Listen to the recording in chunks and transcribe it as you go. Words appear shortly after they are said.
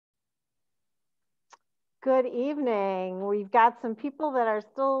Good evening. We've got some people that are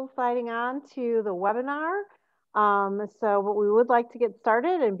still signing on to the webinar. But we would like to get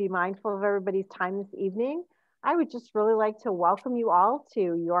started and be mindful of everybody's time this evening. I would just really like to welcome you all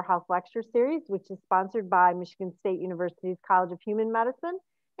to Your Health Lecture Series, which is sponsored by Michigan State University's College of Human Medicine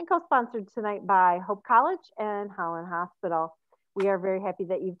and co-sponsored tonight by Hope College and Holland Hospital. We are very happy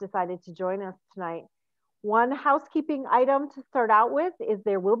that you've decided to join us tonight. One housekeeping item to start out with is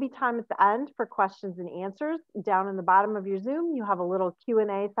there will be time at the end for questions and answers. Down in the bottom of your Zoom, you have a little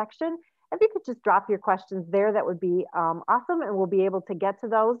Q&A section. If you could just drop your questions there, that would be awesome, and we'll be able to get to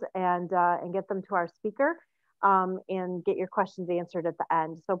those and get them to our speaker and get your questions answered at the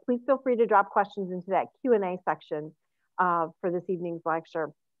end. So please feel free to drop questions into that Q&A section for this evening's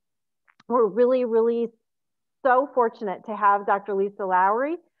lecture. We're really, really so fortunate to have Dr. Lisa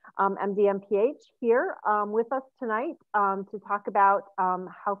Lowery, MD, MPH, here with us tonight to talk about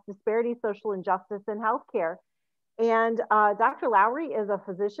health disparities, social injustice, and healthcare. And Dr. Lowery is a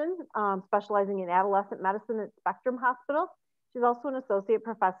physician specializing in adolescent medicine at Spectrum Hospital. She's also an associate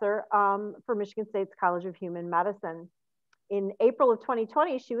professor for Michigan State's College of Human Medicine. In April of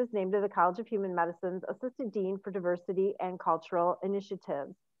 2020, she was named to the College of Human Medicine's Assistant Dean for Diversity and Cultural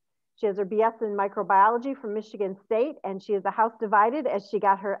Initiatives. She has her BS in microbiology from Michigan State, and she is a house divided as she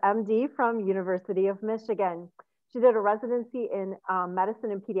got her MD from University of Michigan. She did a residency in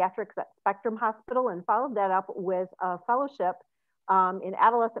medicine and pediatrics at Spectrum Hospital and followed that up with a fellowship in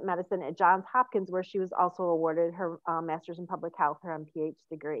adolescent medicine at Johns Hopkins, where she was also awarded her master's in public health, her MPH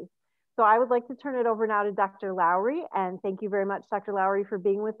degree. So I would like to turn it over now to Dr. Lowery, and thank you very much, Dr. Lowery, for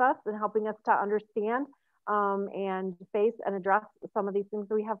being with us and helping us to understand and face and address some of these things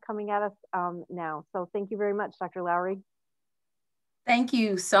that we have coming at us now. So thank you very much, Dr. Lowery. Thank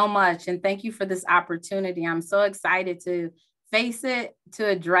you so much. And thank you for this opportunity. I'm so excited to face it, to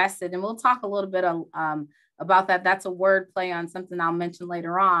address it. And we'll talk a little bit about that. That's a word play on something I'll mention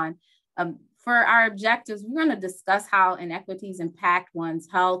later on. For our objectives, we're going to discuss how inequities impact one's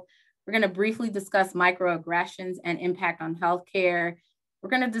health. We're going to briefly discuss microaggressions and impact on healthcare. We're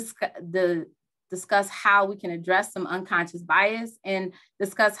going to discuss how we can address some unconscious bias and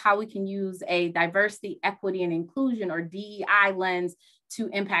discuss how we can use a diversity, equity, and inclusion, or DEI lens, to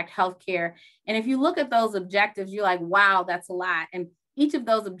impact healthcare. And if you look at those objectives, you're like, wow, that's a lot. And each of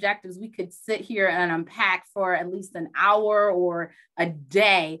those objectives, we could sit here and unpack for at least an hour or a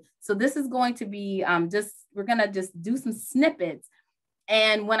day. So this is going to be we're going to just do some snippets.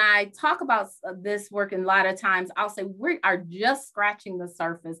 And when I talk about this work, a lot of times I'll say we are just scratching the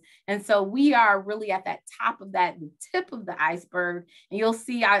surface. And so we are really at that top of that, the tip of the iceberg. And you'll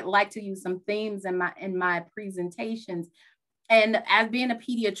see I like to use some themes in my presentations. And as being a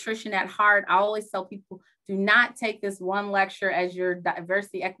pediatrician at heart, I always tell people, do not take this one lecture as your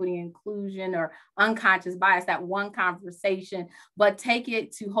diversity, equity, inclusion, or unconscious bias, that one conversation, but take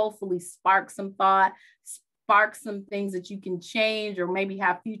it to hopefully spark some thought, spark some things that you can change, or maybe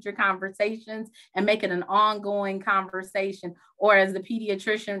have future conversations and make it an ongoing conversation, or as the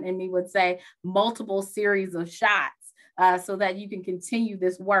pediatrician in me would say, multiple series of shots so that you can continue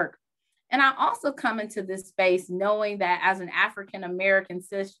this work. And I also come into this space knowing that as an African-American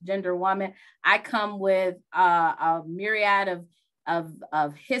cisgender woman, I come with a myriad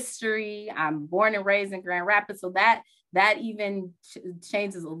of history. I'm born and raised in Grand Rapids, so that even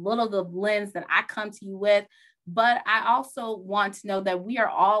changes a little the lens that I come to you with. But I also want to know that we are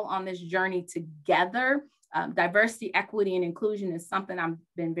all on this journey together. Diversity, equity, and inclusion is something I've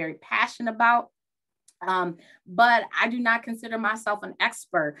been very passionate about. But I do not consider myself an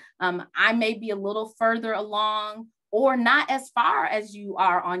expert. I may be a little further along or not as far as you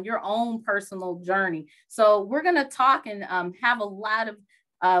are on your own personal journey. So we're going to talk and have a lot of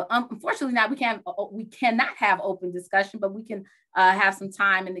unfortunately, now we cannot have open discussion, but we can have some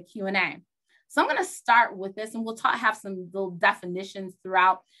time in the Q&A. So I'm going to start with this, and we'll have some little definitions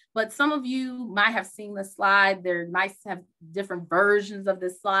throughout. But some of you might have seen the slide. There might have different versions of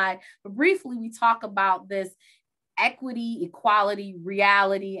this slide. But briefly, we talk about this equity, equality,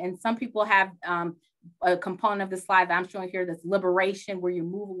 reality, and some people have a component of the slide that I'm showing here that's liberation, where you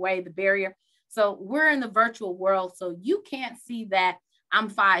move away the barrier. So we're in the virtual world, so you can't see that I'm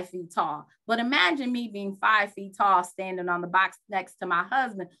 5 feet tall. But imagine me being 5 feet tall, standing on the box next to my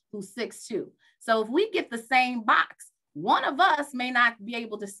husband, who's 6'2". So if we get the same box, one of us may not be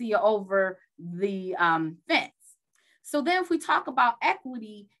able to see over the fence. So then if we talk about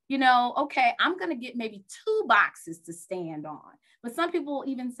equity, okay, I'm going to get maybe 2 boxes to stand on. But some people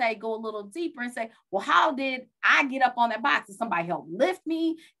even say, go a little deeper and say, well, how did I get up on that box? Did somebody help lift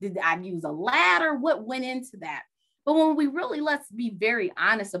me? Did I use a ladder? What went into that? But when we really, let's be very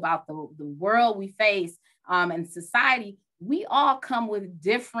honest about the world we face, and society, we all come with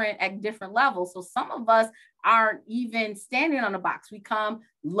at different levels. So some of us aren't even standing on a box. We come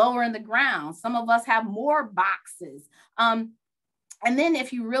lower in the ground. Some of us have more boxes. And then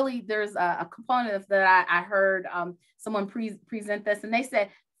if you really, there's a component of that I heard someone present this, and they said,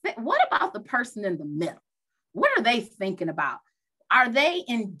 what about the person in the middle? What are they thinking about? Are they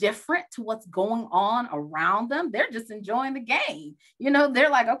indifferent to what's going on around them? They're just enjoying the game. They're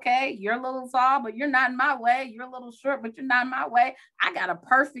like, okay, you're a little tall, but you're not in my way. You're a little short, but you're not in my way. I got a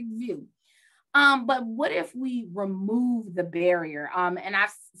perfect view. But what if we remove the barrier? And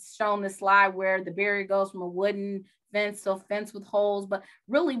I've shown this slide where the barrier goes from a wooden fence to a fence with holes. But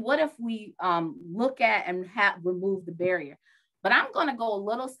really, what if we look at and remove the barrier? But I'm going to go a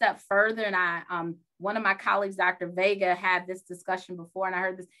little step further. And one of my colleagues, Dr. Vega, had this discussion before, and I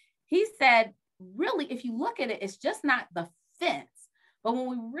heard this. He said, really, if you look at it, it's just not the fence. But when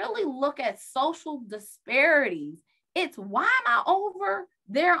we really look at social disparities, it's why am I over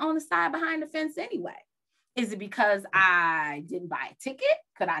there on the side behind the fence anyway? Is it because I didn't buy a ticket?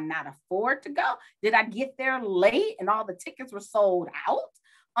 Could I not afford to go? Did I get there late and all the tickets were sold out?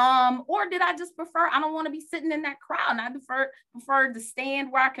 Or did I just prefer, I don't want to be sitting in that crowd, and I prefer to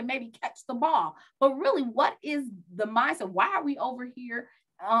stand where I can maybe catch the ball. But really, what is the mindset? Why are we over here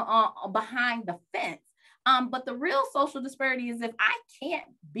behind the fence? But the real social disparity is, if I can't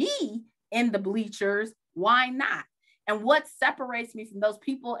be in the bleachers, why not? And what separates me from those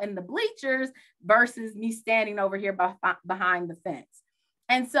people in the bleachers versus me standing over here behind the fence?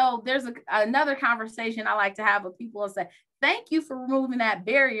 And so there's another conversation I like to have with people and say, thank you for removing that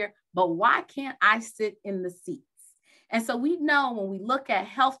barrier, but why can't I sit in the seats? And so we know when we look at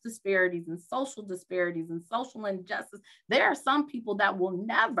health disparities and social injustice, there are some people that will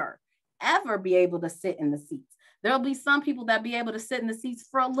never, ever be able to sit in the seats. There'll be some people that be able to sit in the seats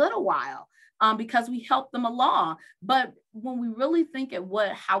for a little while because we help them along. But when we really think at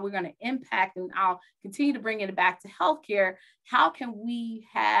how we're going to impact, and I'll continue to bring it back to healthcare, how can we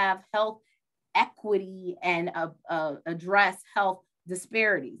have health equity and address health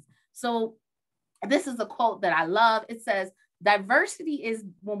disparities? So this is a quote that I love. It says, diversity is,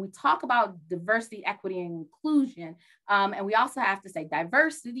 when we talk about diversity, equity, and inclusion, and we also have to say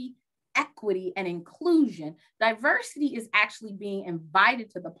diversity, equity, and inclusion. Diversity is actually being invited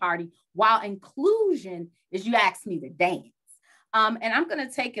to the party, while inclusion is you asked me to dance. And I'm going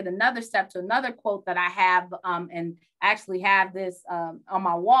to take it another step to another quote that I have, and actually have this on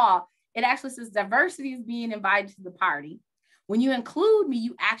my wall. It actually says, diversity is being invited to the party. When you include me,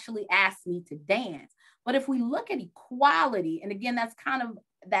 you actually ask me to dance. But if we look at equality, and again, that's kind of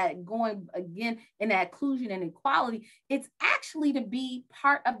that going again in that inclusion and equality, it's actually to be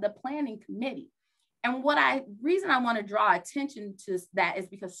part of the planning committee. And reason I want to draw attention to that is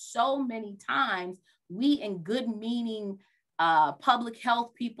because so many times we, in good meaning public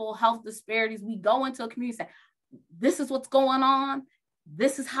health people, health disparities, we go into a community and say, this is what's going on.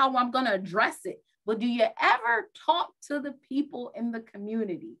 This is how I'm going to address it. But do you ever talk to the people in the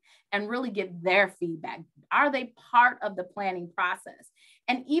community and really get their feedback? Are they part of the planning process?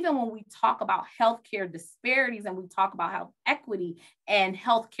 And even when we talk about healthcare disparities and we talk about health equity and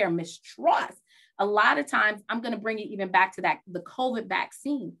healthcare mistrust, a lot of times, I'm going to bring it even back to the COVID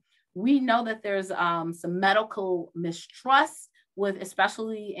vaccine. We know that there's some medical mistrust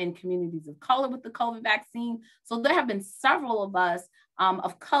especially in communities of color with the COVID vaccine. So there have been several of us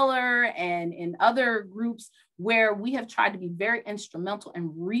of color and in other groups where we have tried to be very instrumental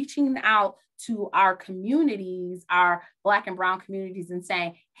in reaching out to our communities, our Black and Brown communities, and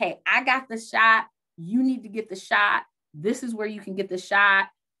saying, hey, I got the shot. You need to get the shot. This is where you can get the shot.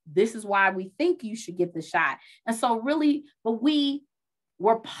 This is why we think you should get the shot. And so really, but we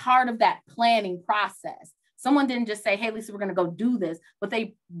were part of that planning process. Someone didn't just say, hey, Lisa, we're going to go do this, but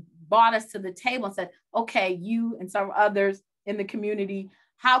they brought us to the table and said, okay, you and some others in the community,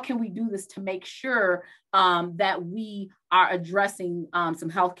 how can we do this to make sure that we are addressing some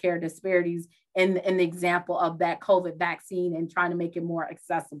healthcare disparities in the example of that COVID vaccine and trying to make it more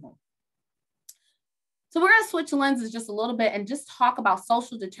accessible? So we're going to switch lenses just a little bit and just talk about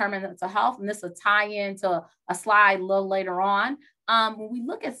social determinants of health. And this will tie into a slide a little later on. When we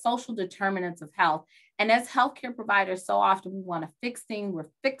look at social determinants of health, and as healthcare providers, so often we want to fix things. We're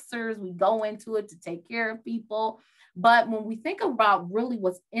fixers. We go into it to take care of people. But when we think about really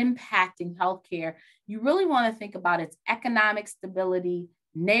what's impacting healthcare, you really want to think about its economic stability,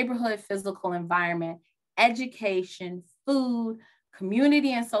 neighborhood physical environment, education, food,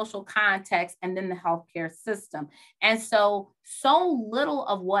 community and social context, and then the healthcare system. And so little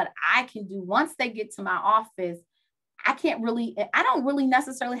of what I can do once they get to my office, I don't really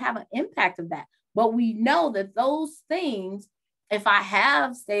necessarily have an impact of that. But we know that those things, if I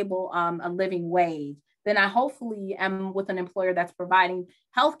have stable a living wage, then I hopefully am with an employer that's providing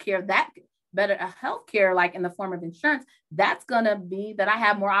healthcare, that better healthcare, like in the form of insurance, that's going to be that I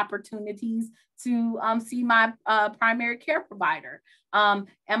have more opportunities to see my primary care provider. Am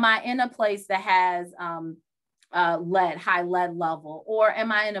I in a place that has high lead level, or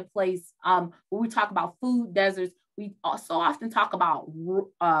am I in a place where we talk about food deserts? We so often talk about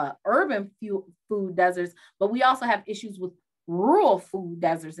urban food deserts, but we also have issues with rural food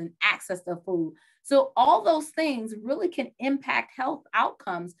deserts and access to food. So all those things really can impact health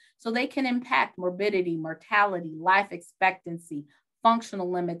outcomes. So they can impact morbidity, mortality, life expectancy, functional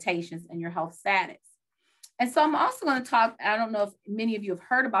limitations, and your health status. And so I'm also going to talk, I don't know if many of you have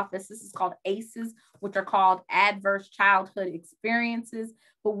heard about this. This is called ACEs, which are called adverse childhood experiences.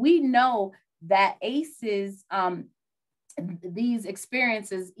 But we know that ACEs, these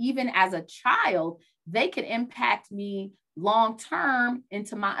experiences, even as a child, they can impact me long-term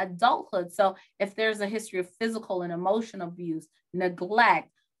into my adulthood. So if there's a history of physical and emotional abuse,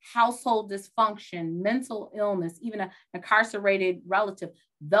 neglect, household dysfunction, mental illness, even an incarcerated relative,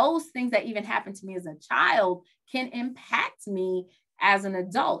 those things that even happened to me as a child can impact me as an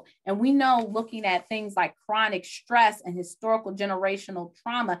adult. And we know, looking at things like chronic stress and historical generational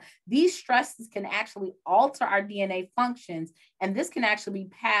trauma, these stresses can actually alter our DNA functions. And this can actually be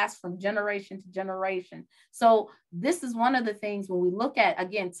passed from generation to generation. So this is one of the things when we look at,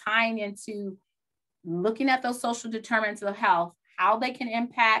 again, tying into looking at those social determinants of health, how they can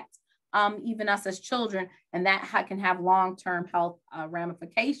impact even us as children, and that can have long-term health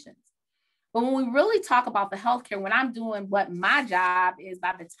ramifications. But when we really talk about the healthcare, when I'm doing what my job is,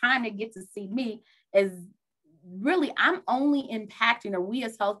 by the time they get to see me, is really I'm only impacting, or we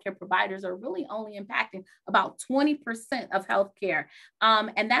as healthcare providers are really only impacting about 20% of healthcare.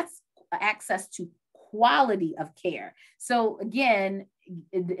 And that's access to quality of care. So again,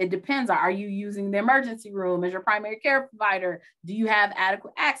 it depends. Are you using the emergency room as your primary care provider? Do you have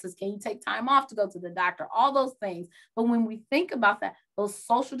adequate access? Can you take time off to go to the doctor? All those things. But when we think about that, those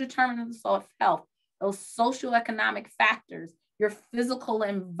social determinants of health, those socioeconomic factors, your physical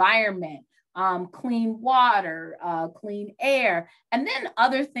environment, clean water, clean air, and then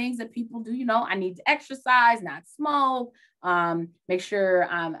other things that people do, I need to exercise, not smoke, make sure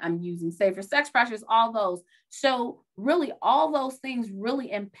I'm using safer sex practices, all those. So really all those things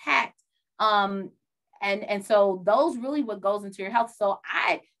really impact. And so those really what goes into your health. So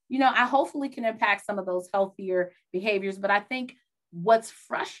I hopefully can impact some of those healthier behaviors, but I think what's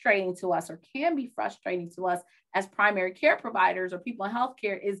frustrating to us, or can be frustrating to us as primary care providers or people in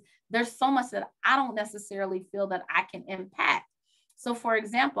healthcare, is there's so much that I don't necessarily feel that I can impact. So for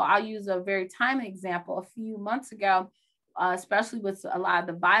example, I'll use a very timely example. A few months ago, especially with a lot of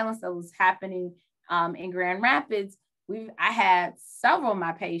the violence that was happening in Grand Rapids, I had several of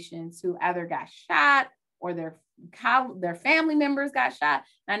my patients who either got shot or their family members got shot.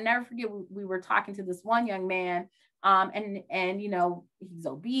 And I never forget, we were talking to this one young man, and he's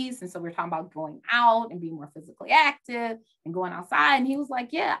obese, and so we're talking about going out and being more physically active and going outside. And he was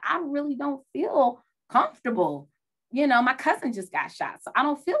like, "Yeah, I really don't feel comfortable. My cousin just got shot, so I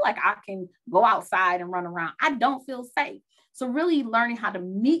don't feel like I can go outside and run around. I don't feel safe." So really learning how to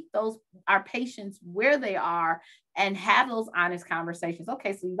meet our patients where they are and have those honest conversations.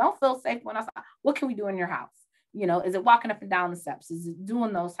 Okay, so you don't feel safe when outside. What can we do in your house? Is it walking up and down the steps? Is it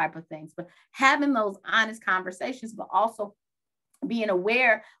doing those type of things? But having those honest conversations, but also being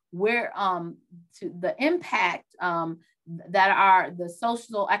aware where to the impact that are the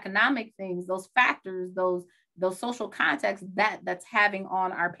social economic things, those factors, those social contexts that's having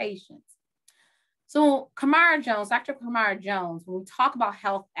on our patients. So Dr. Kamara Jones, when we talk about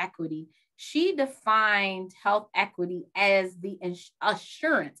health equity, she defined health equity as the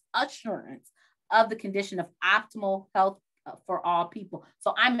assurance of the condition of optimal health for all people.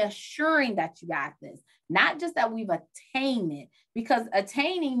 So I'm assuring that you got this, not just that we've attained it, because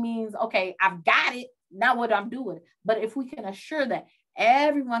attaining means, okay, I've got it, now what I'm doing. But if we can assure that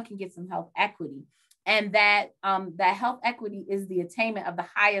everyone can get some health equity, and that that health equity is the attainment of the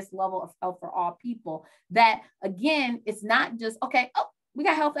highest level of health for all people, that again, it's not just, okay, we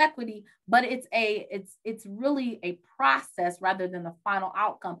got health equity, but it's really a process rather than the final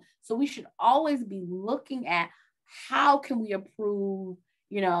outcome. So we should always be looking at how can we improve,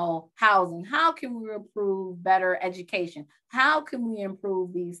 housing? How can we improve better education? How can we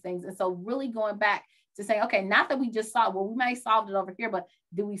improve these things? And so really going back to say, okay, not that we just solved, we may solve it over here, but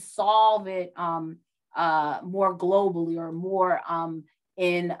do we solve it more globally or more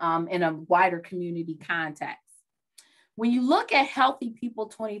in a wider community context? When you look at Healthy People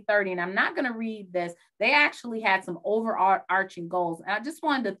 2030, and I'm not going to read this, they actually had some overarching goals. And I just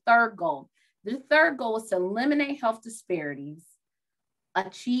wanted the third goal. The third goal is to eliminate health disparities,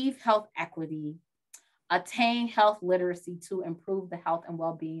 achieve health equity, attain health literacy to improve the health and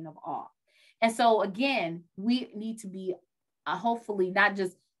well-being of all. And so again, we need to be hopefully not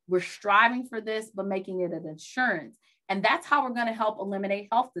just we're striving for this, but making it an assurance. And that's how we're going to help eliminate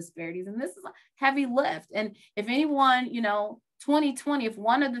health disparities. And this is a heavy lift. And if anyone, 2020, if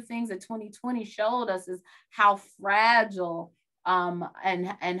one of the things that 2020 showed us is how fragile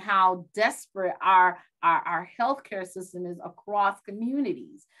and how desperate our healthcare system is across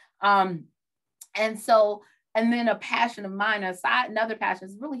communities. And then a passion of mine, another passion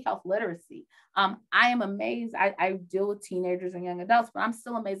is really health literacy. I am amazed. I deal with teenagers and young adults, but I'm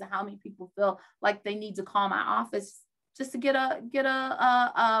still amazed at how many people feel like they need to call my office just to get a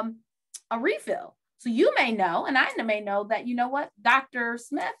refill. So you may know, and I may know that, Dr.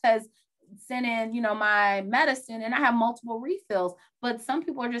 Smith has sent in, my medicine and I have multiple refills, but some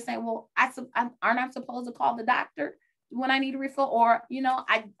people are just saying, well, aren't I supposed to call the doctor when I need a refill? Or,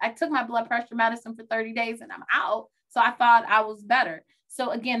 I took my blood pressure medicine for 30 days and I'm out. So I thought I was better. So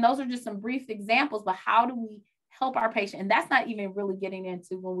again, those are just some brief examples, but how do we help our patient? And that's not even really getting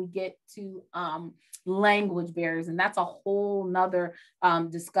into when we get to language barriers. And that's a whole nother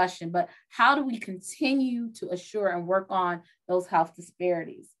discussion, but how do we continue to assure and work on those health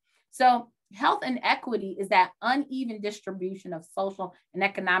disparities? So health inequity is that uneven distribution of social and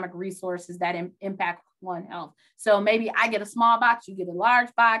economic resources that impact one health. So maybe I get a small box, you get a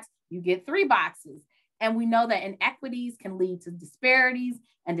large box, you get 3 boxes. And we know that inequities can lead to disparities,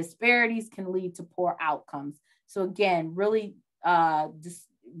 and disparities can lead to poor outcomes. So again, really just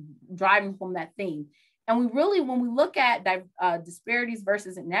driving home that theme. And when we look at disparities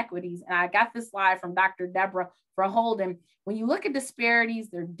versus inequities, and I got this slide from Dr. Deborah Verholden, when you look at disparities,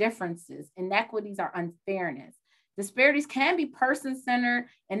 they're differences. Inequities are unfairness. Disparities can be person-centered.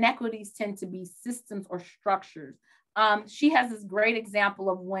 Inequities tend to be systems or structures. She has this great example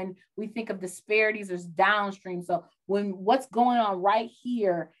of when we think of disparities, there's downstream. So when what's going on right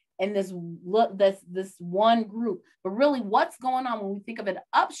here in this one group, but really what's going on when we think of it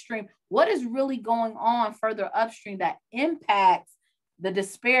upstream, what is really going on further upstream that impacts the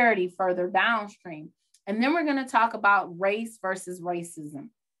disparity further downstream? And then we're going to talk about race versus racism.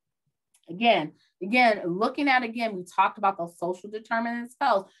 Again, looking at, we talked about those social determinants of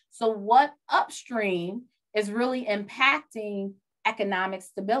health. So what upstream is really impacting economic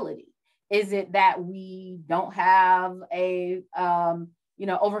stability? Is it that we don't have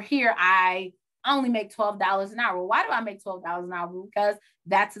over here, I only make $12 an hour. Well, why do I make $12 an hour? Because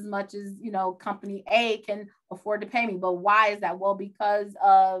that's as much as, company A can afford to pay me. But why is that? Well, because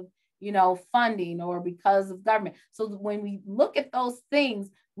of, funding or because of government. So when we look at those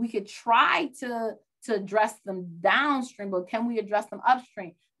things, we could try to address them downstream, but can we address them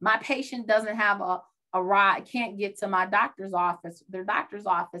upstream? My patient doesn't have a ride, can't get to their doctor's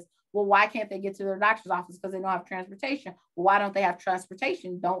office. Well, why can't they get to their doctor's office? Because they don't have transportation. Well, why don't they have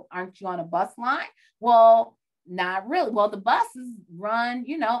transportation? Aren't you on a bus line? Well, not really. Well, the buses run,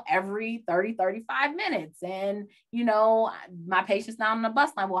 every 30, 35 minutes. And, my patient's not on the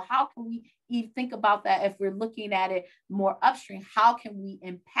bus line. Well, how can we even think about that if we're looking at it more upstream? How can we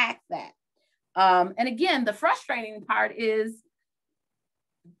impact that? And again, the frustrating part is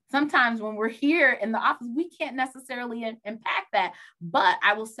sometimes when we're here in the office, we can't necessarily impact that. But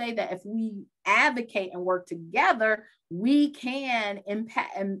I will say that if we advocate and work together, we can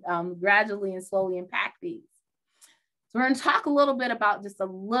impact and gradually and slowly impact these. So we're going to talk a little bit about just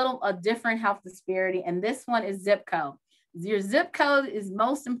a different health disparity. And this one is zip code. Your zip code is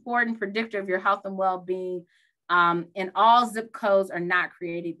most important predictor of your health and well-being. And all zip codes are not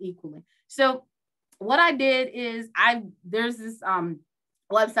created equally. So what I did is there's this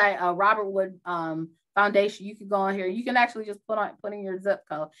website, Robert Wood Foundation. You can go on here. You can actually just put in your zip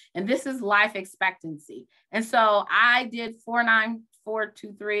code. And this is life expectancy. And so I did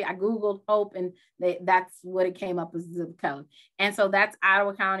 49423. I Googled Hope, and that's what it came up as zip code. And so that's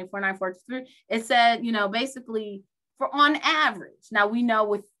Ottawa County, 49423. It said, basically for on average. Now we know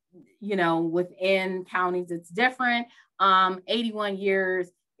within counties, it's different. 81 years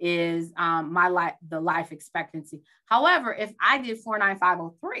is the life expectancy. However, if I did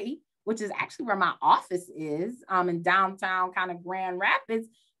 49503, which is actually where my office is, in downtown kind of Grand Rapids,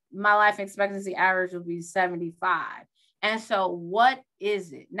 my life expectancy average will be 75. And so what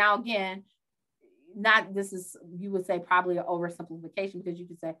is it? Now, again, you would say probably an oversimplification, because you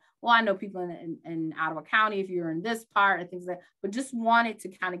could say, well, I know people in Ottawa County, if you're in this part and things like that, but just wanted to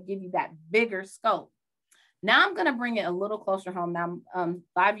kind of give you that bigger scope. Now I'm going to bring it a little closer home. Now, a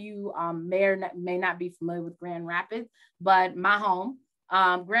lot of you may not be familiar with Grand Rapids, but my home,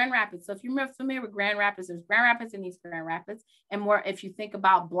 Grand Rapids. So if you're familiar with Grand Rapids, there's Grand Rapids and East Grand Rapids. And more, if you think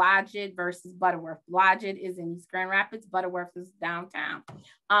about Blodgett versus Butterworth, Blodgett is in East Grand Rapids, Butterworth is downtown.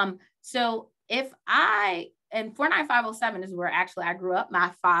 So and 49507 is where actually I grew up.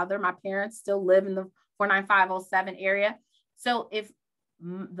 My parents still live in the 49507 area. So if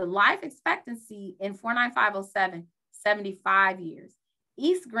the life expectancy in 49507, 75 years,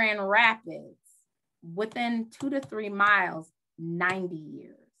 East Grand Rapids, within 2 to 3 miles, 90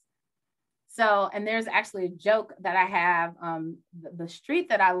 years. So, and there's actually a joke that I have, the street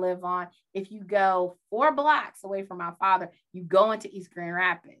that I live on, if you go 4 blocks away from my father, you go into East Grand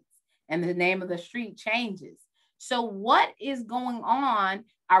Rapids and the name of the street changes. So what is going on?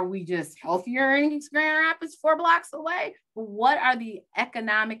 Are we just healthier in East Grand Rapids 4 blocks away? But what are the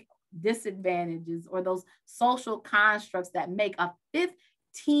economic disadvantages or those social constructs that make a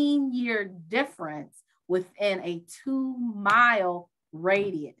 15-year difference within a 2-mile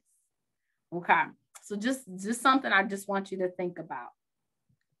radius? Okay, so just something I just want you to think about.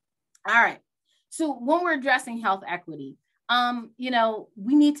 All right, so when we're addressing health equity,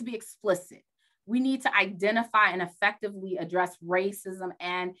 we need to be explicit. We need to identify and effectively address racism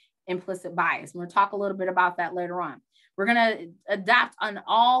and implicit bias. We'll talk a little bit about that later on. We're going to adopt an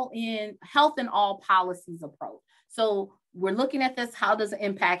all-in health and all policies approach. So we're looking at this, how does it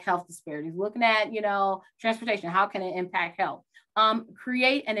impact health disparities? Looking at, transportation, how can it impact health?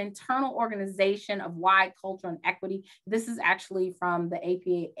 Create an internal organization of wide culture and equity. This is actually from the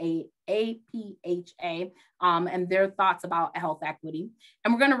APHA and their thoughts about health equity.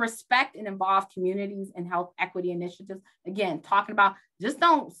 And we're going to respect and involve communities in health equity initiatives. Again, talking about just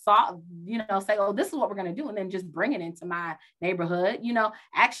don't say, oh, this is what we're going to do, and then just bring it into my neighborhood.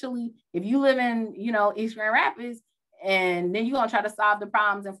 Actually, if you live in, East Grand Rapids, and then you're going to try to solve the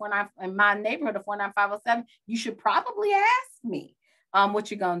problems in my neighborhood of 49507, you should probably ask me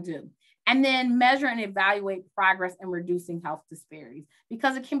what you're going to do. And then measure and evaluate progress in reducing health disparities,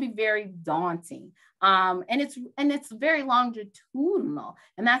 because it can be very daunting. And it's very longitudinal.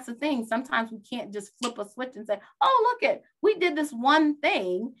 And that's the thing. Sometimes we can't just flip a switch and say, oh, look, we did this one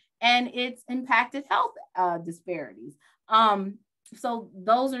thing and it's impacted health disparities. So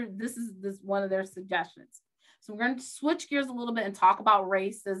this is one of their suggestions. So we're going to switch gears a little bit and talk about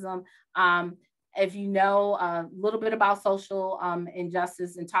racism. If you know a little bit about social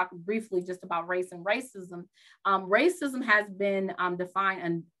injustice, and talk briefly just about race and racism, racism has been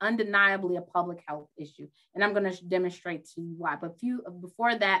defined undeniably a public health issue. And I'm going to demonstrate to you why. But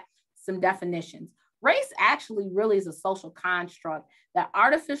before that, some definitions. Race actually really is a social construct that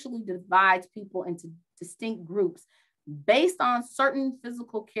artificially divides people into distinct groups based on certain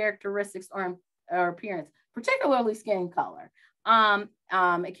physical characteristics or appearance, particularly skin color.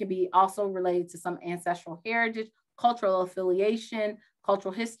 It can be also related to some ancestral heritage, cultural affiliation,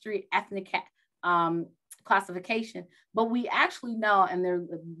 cultural history, ethnic classification. But we actually know, and they're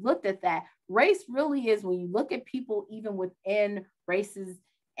looked at that, race really is, when you look at people even within races,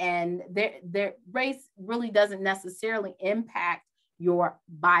 and their race really doesn't necessarily impact your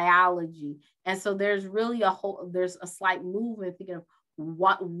biology. And so there's really there's a slight movement thinking of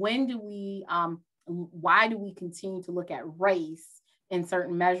why do we continue to look at race in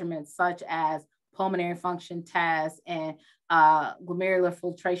certain measurements, such as pulmonary function tests and glomerular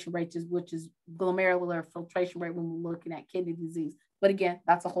filtration rate, which is glomerular filtration rate when we're looking at kidney disease. But again,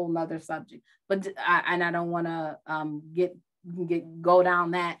 that's a whole nother subject. But I don't want to go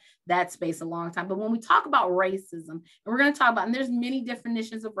down that space a long time. But when we talk about racism, and we're going to talk about, and there's many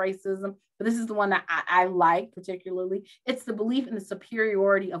definitions of racism, but this is the one that I like particularly. It's the belief in the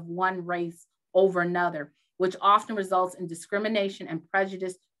superiority of one race over another, which often results in discrimination and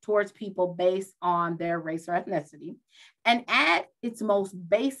prejudice towards people based on their race or ethnicity. And at its most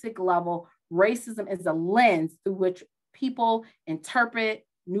basic level, racism is a lens through which people interpret,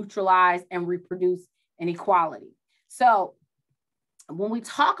 neutralize, and reproduce inequality. So when we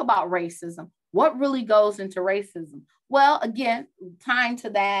talk about racism, what really goes into racism? Well, again, tying to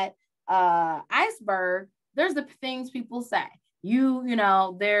that iceberg, there's the things people say.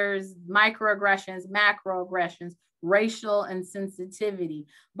 There's microaggressions, macroaggressions, racial insensitivity.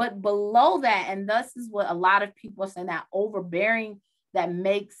 But below that, and this is what a lot of people are saying, that overbearing that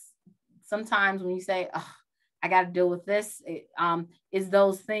makes, sometimes when you say, oh, I got to deal with this, is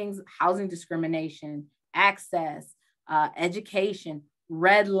those things: housing discrimination, access, education,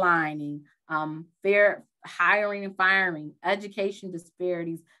 redlining, fair hiring and firing, education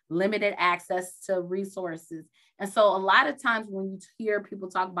disparities, limited access to resources. And so a lot of times when you hear people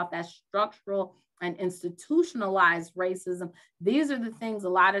talk about that structural and institutionalized racism, these are the things a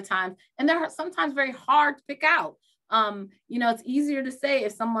lot of times, and they're sometimes very hard to pick out. It's easier to say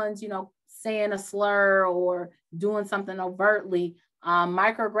if someone's, saying a slur or doing something overtly.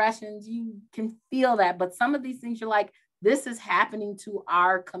 Microaggressions, you can feel that, but some of these things you're like, this is happening to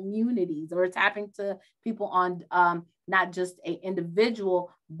our communities, or it's happening to people on not just an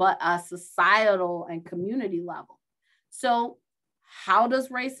individual, but a societal and community level. So how does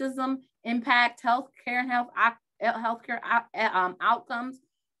racism impact healthcare and healthcare outcomes?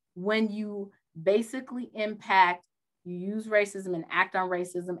 When you basically you use racism and act on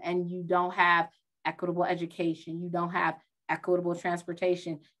racism, and you don't have equitable education, you don't have equitable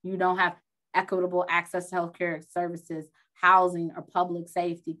transportation, you don't have equitable access to healthcare services, housing, or public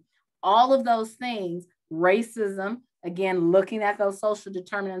safety. All of those things, racism, again, looking at those social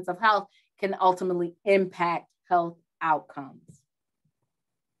determinants of health, can ultimately impact health outcomes.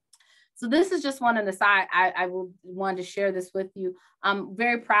 So this is just one on the side. I wanted to share this with you. I'm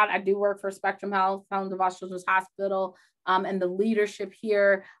very proud. I do work for Spectrum Health, Helen DeVos Children's Hospital, and the leadership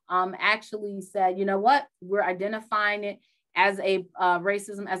here actually said, you know what, we're identifying it as a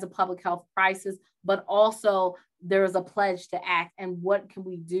racism as a public health crisis, but also there is a pledge to act. And what can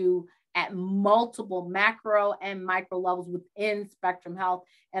we do at multiple macro and micro levels within Spectrum Health,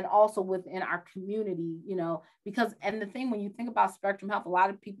 and also within our community, because, and the thing, when you think about Spectrum Health, a lot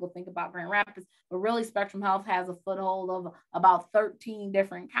of people think about Grand Rapids, but really Spectrum Health has a foothold of about 13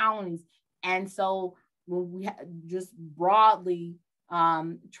 different counties. And so when we just broadly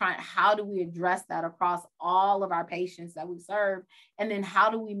trying, how do we address that across all of our patients that we serve? And then how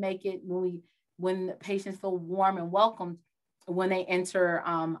do we make it when patients feel warm and welcomed when they enter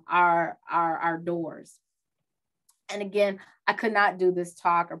our doors? And again, I could not do this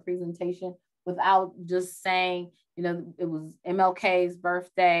talk or presentation without just saying, it was MLK's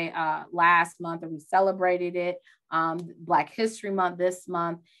birthday last month, and we celebrated it, Black History Month this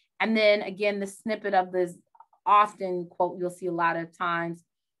month. And then again, the snippet of this often quote you'll see a lot of times: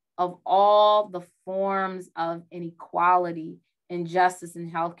 of all the forms of inequality, injustice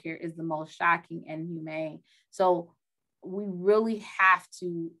in healthcare is the most shocking and humane. So we really have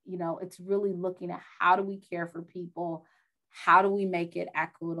to, it's really looking at how do we care for people? How do we make it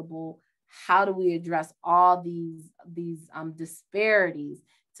equitable? How do we address all these disparities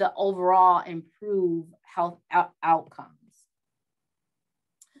to overall improve health outcomes?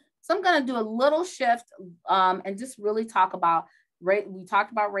 So I'm going to do a little shift and just really talk about we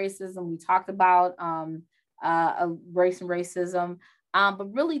talked about racism, we talked about race and racism,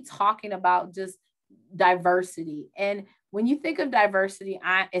 but really talking about just diversity. And when you think of diversity,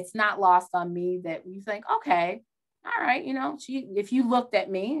 it's not lost on me that you think, okay, all right, if you looked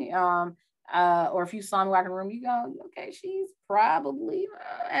at me or if you saw me walking in the room, you go, okay, she's probably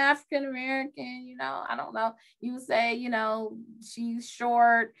African American, I don't know. You would say, she's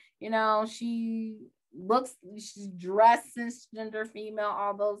short, she's dressed cisgender female,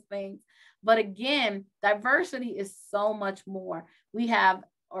 all those things. But again, diversity is so much more. We have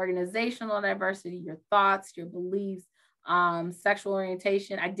organizational diversity, your thoughts, your beliefs, sexual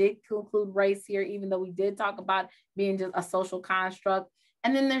orientation. I did include race here, even though we did talk about being just a social construct.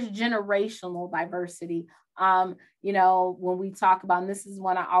 And then there's generational diversity. When we talk about, and this is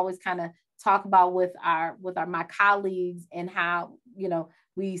one I always kind of talk about with my colleagues, and how,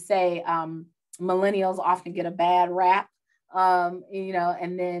 we say millennials often get a bad rap,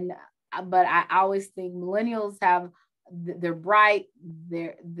 and then, but I always think millennials they're bright,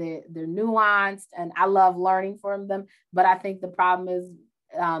 they're nuanced, and I love learning from them. But I think the problem is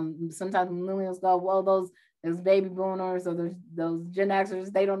sometimes millennials go, well, those baby boomers or those Gen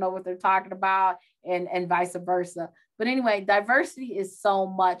Xers, they don't know what they're talking about, and vice versa. But anyway, diversity is so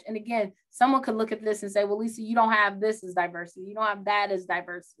much. And again, someone could look at this and say, well, Lisa, you don't have this as diversity, you don't have that as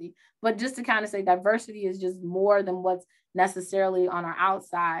diversity. But just to kind of say, diversity is just more than what's necessarily on our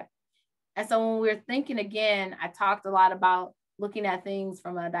outside. And so when we're thinking, again, I talked a lot about looking at things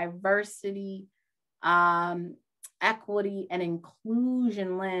from a diversity, equity, and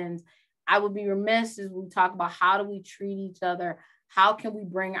inclusion lens. I would be remiss as we talk about how do we treat each other? How can we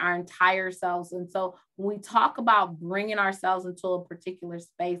bring our entire selves? And so when we talk about bringing ourselves into a particular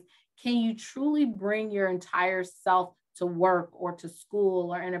space, can you truly bring your entire self to work or to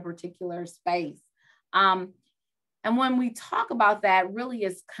school or in a particular space? And when we talk about that, really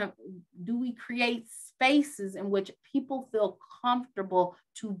is, do we create spaces in which people feel comfortable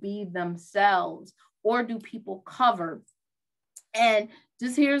to be themselves, or do people cover? And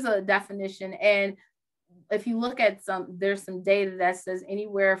just here's a definition. And if you look at there's some data that says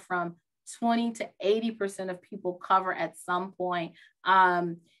anywhere from 20 to 80% of people cover at some point.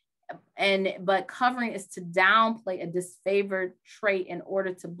 But covering is to downplay a disfavored trait in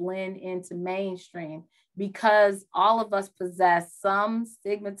order to blend into mainstream, because all of us possess some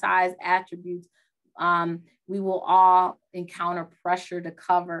stigmatized attributes. We will all encounter pressure to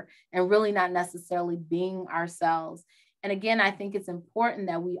cover and really not necessarily being ourselves. And again, I think it's important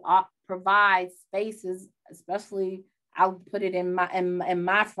that we provide spaces, especially I'll put it in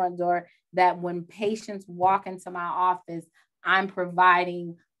my front door, that when patients walk into my office, I'm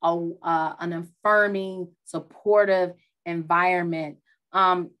providing an affirming, supportive environment.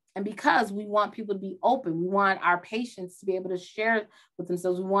 And because we want people to be open, we want our patients to be able to share with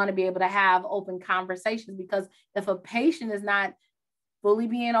themselves. We want to be able to have open conversations, because if a patient is not fully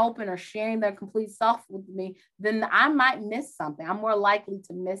being open or sharing their complete self with me, then I might miss something. I'm more likely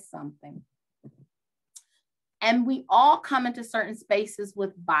to miss something. And we all come into certain spaces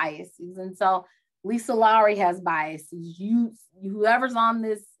with biases. And so Lisa Lowery has biases. Whoever's on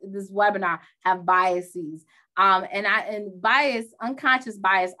this webinar have biases. And bias, unconscious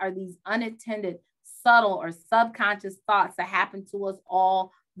bias, are these unattended, subtle, or subconscious thoughts that happen to us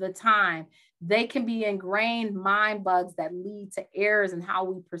all the time. They can be ingrained mind bugs that lead to errors in how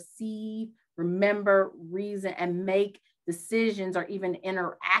we perceive, remember, reason, and make decisions, or even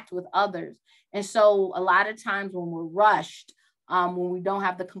interact with others. And so a lot of times when we're rushed, when we don't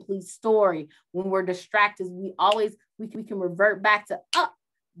have the complete story, when we're distracted, we can revert back to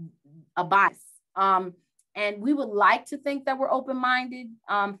a bias. And we would like to think that we're open-minded,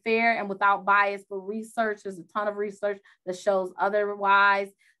 fair, and without bias, but there's a ton of research that shows otherwise.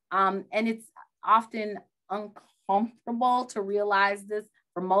 And it's often uncomfortable to realize this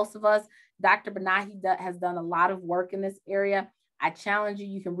for most of us. Dr. Benahi has done a lot of work in this area. I challenge you,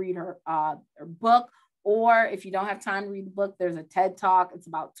 you can read her book, or if you don't have time to read the book, there's a TED Talk. It's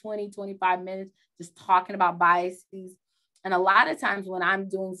about 20-25 minutes just talking about biases. And a lot of times when I'm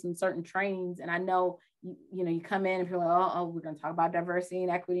doing some certain trainings, and I know, you come in and people are like, oh, we're going to talk about diversity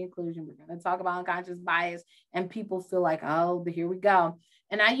and equity inclusion. We're going to talk about unconscious bias. And people feel like, oh, here we go.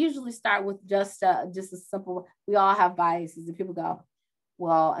 And I usually start with just a simple, we all have biases. And people go,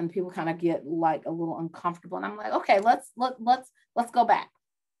 well, and people kind of get like a little uncomfortable. And I'm like, okay, let's go back.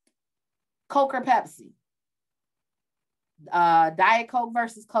 Coke or Pepsi? Diet Coke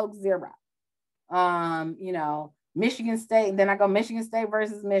versus Coke Zero. Michigan State, then I go Michigan State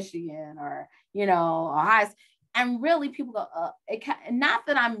versus Michigan, or, Ohio. And really people go, not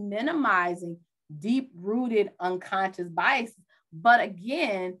that I'm minimizing deep-rooted unconscious biases, but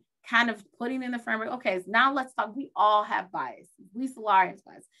again, kind of putting in the framework, okay, so now let's talk, we all have biases. Lisa Lowery has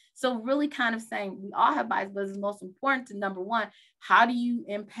bias. So really kind of saying we all have bias, but it's most important to, number one, how do you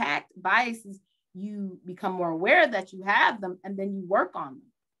impact biases? You become more aware that you have them, and then you work on them.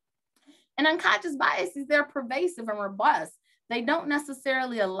 And unconscious biases, they're pervasive and robust. They don't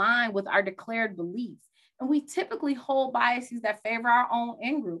necessarily align with our declared beliefs. And we typically hold biases that favor our own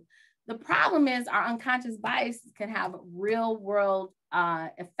in-group. The problem is our unconscious biases can have real world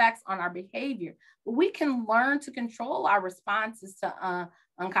effects on our behavior, but we can learn to control our responses to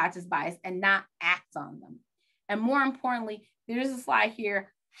unconscious bias and not act on them. And more importantly, there's a slide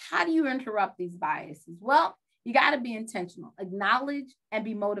here. How do you interrupt these biases? Well, you got to be intentional, acknowledge, and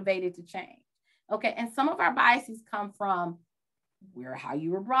be motivated to change. Okay, and some of our biases come from how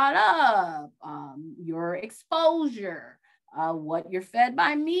you were brought up, your exposure, what you're fed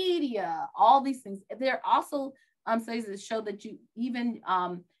by media, all these things. There are also studies that show that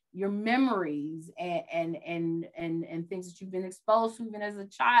your memories and things that you've been exposed to even as a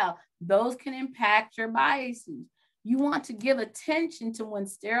child, those can impact your biases. You want to give attention to when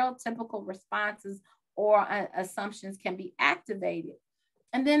stereotypical responses or assumptions can be activated.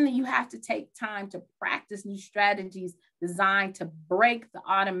 And then you have to take time to practice new strategies designed to break the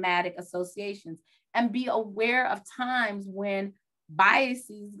automatic associations and be aware of times when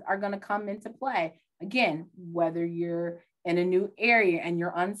biases are going to come into play. Again, whether you're in a new area and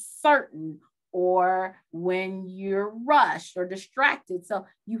you're uncertain, or when you're rushed or distracted. So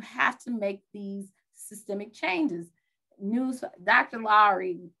you have to make these systemic changes. Dr.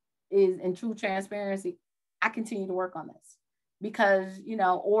 Lowery is, in true transparency, I continue to work on this because,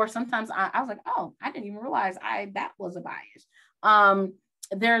 or sometimes I was like, oh, I didn't even realize that was a bias.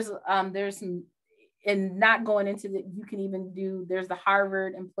 There's some, and not going into that, you can even there's the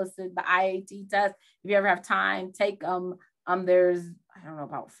Harvard implicit, the IAT test. If you ever have time, take there's, I don't know,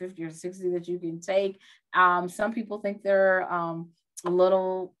 about 50 or 60 that you can take. Some people think they're a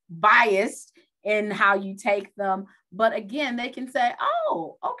little biased in how you take them. But again, they can say,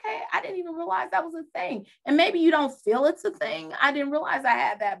 oh, okay, I didn't even realize that was a thing. And maybe you don't feel it's a thing. I didn't realize I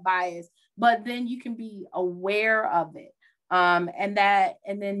had that bias, but then you can be aware of it. And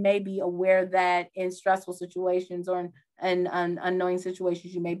then maybe aware that in stressful situations or in unknowing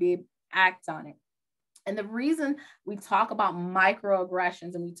situations, you may be act on it. And the reason we talk about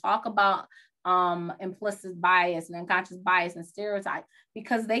microaggressions and we talk about implicit bias and unconscious bias and stereotypes,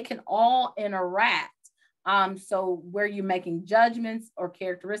 because they can all interact. So where you're making judgments or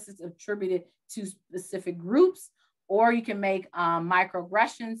characteristics attributed to specific groups, or you can make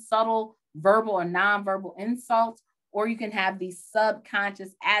microaggressions, subtle verbal or nonverbal insults, or you can have these subconscious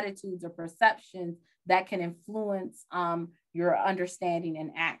attitudes or perceptions that can influence your understanding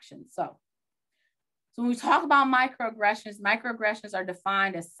and action. So when we talk about microaggressions are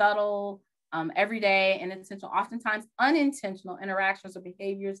defined as subtle, everyday, and intentional, oftentimes unintentional interactions or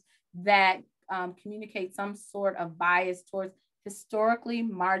behaviors that communicate some sort of bias towards historically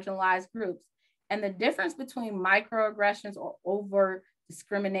marginalized groups. And the difference between microaggressions or overt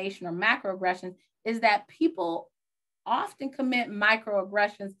discrimination or macroaggressions is that people often commit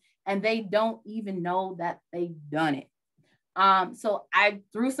microaggressions and they don't even know that they've done it. So I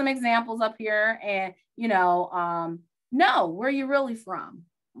threw some examples up here, and no, where are you really from?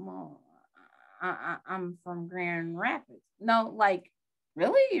 Well, I'm from Grand Rapids. No, like,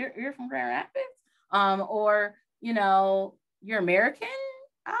 really? You're from Grand Rapids? Or you're American?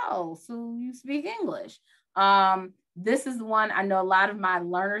 Oh, so you speak English. This is the one I know a lot of my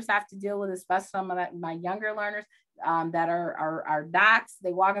learners have to deal with, especially some of my younger learners that are docs.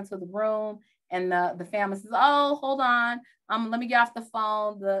 They walk into the room and the family says, "Oh, hold on. Let me get off the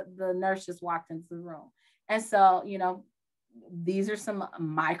phone. The nurse just walked into the room." And so, these are some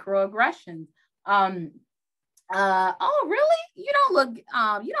microaggressions. Oh, really? You don't look,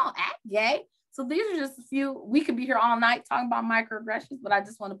 you don't act gay. So these are just a few. We could be here all night talking about microaggressions, but I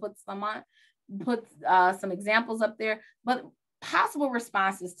just want to put some examples up there. But possible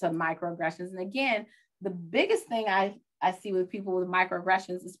responses to microaggressions. And again, the biggest thing I see with people with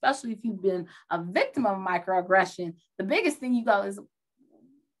microaggressions, especially if you've been a victim of a microaggression, the biggest thing you go is,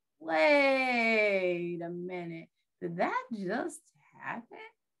 wait a minute, did that just happen?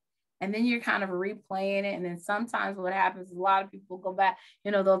 And then you're kind of replaying it. And then sometimes what happens is a lot of people go back,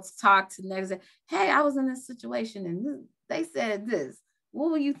 they'll talk to the next day, hey, I was in this situation and they said this. What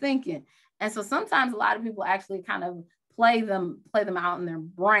were you thinking? And so sometimes a lot of people actually kind of play them out in their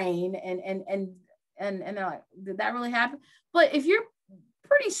brain and they're like, did that really happen? But if you're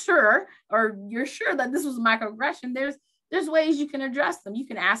pretty sure, or you're sure that this was a microaggression, there's ways you can address them. You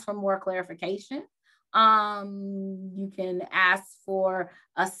can ask for more clarification. You can ask for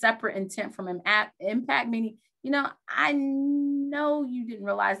a separate intent from an impact, meaning, I know you didn't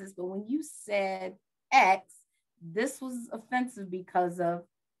realize this, but when you said X, this was offensive because of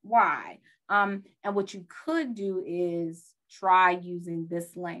Y. And what you could do is try using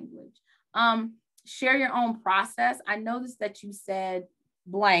this language. Share your own process. I noticed that you said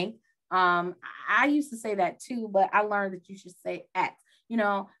blank. I used to say that too, but I learned that you should say X.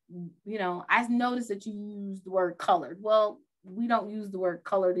 I noticed that you used the word colored. Well, we don't use the word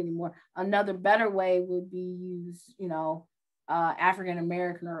colored anymore. Another better way would be use, African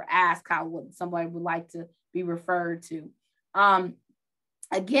American, or ask how somebody would like to be referred to.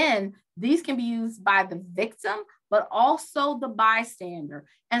 Again, these can be used by the victim, but also the bystander.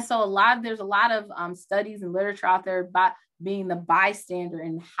 And so there's a lot of studies and literature out there about being the bystander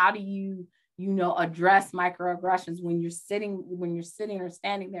and how do you address microaggressions when you're sitting or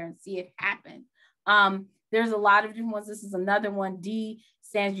standing there and see it happen. There's a lot of different ones. This is another one. D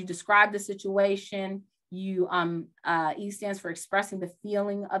stands, you describe the situation. E stands for expressing the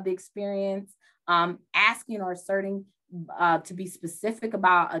feeling of the experience, asking or asserting to be specific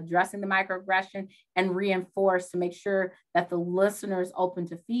about addressing the microaggression, and reinforce to make sure that the listener is open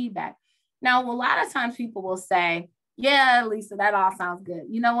to feedback. Now, a lot of times people will say, yeah, Lisa, that all sounds good.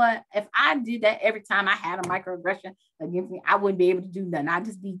 You know what? If I did that every time I had a microaggression against me, I wouldn't be able to do nothing. I'd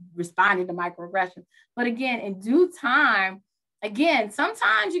just be responding to microaggression. But again, in due time,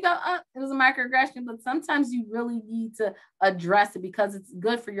 sometimes you go, it was a microaggression, but sometimes you really need to address it because it's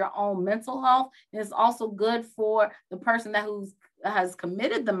good for your own mental health. And it's also good for the person that has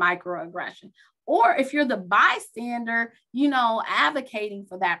committed the microaggression. Or if you're the bystander, advocating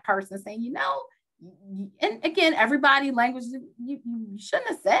for that person, saying, and again, everybody language, you shouldn't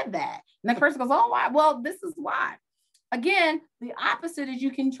have said that. And the person goes, oh, why? Well, this is why. Again, the opposite is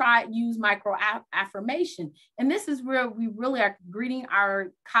you can use micro affirmation. And this is where we really are greeting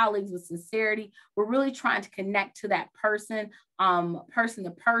our colleagues with sincerity. We're really trying to connect to that person, person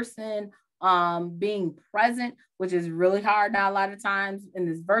to person, being present, which is really hard now a lot of times in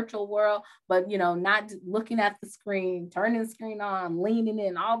this virtual world, but not looking at the screen, turning the screen on, leaning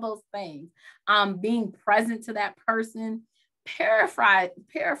in, all those things, being present to that person,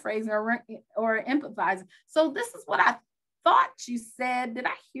 paraphrasing or empathizing. So this is what I thought you said. Did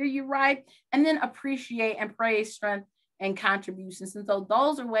I hear you right? And then appreciate and praise strength and contributions. And so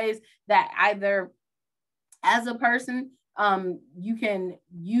those are ways that either as a person, you can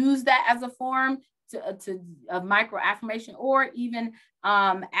use that as a form of micro affirmation, or even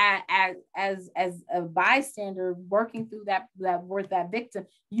as a bystander working through that victim,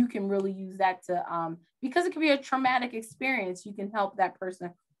 you can really use that to because it can be a traumatic experience. You can help that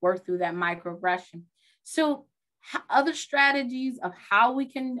person work through that microaggression. So other strategies of how we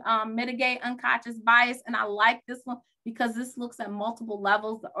can mitigate unconscious bias, and I like this one because this looks at multiple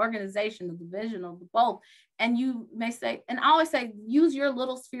levels, the organization, the division of the both. And you may say, and I always say, use your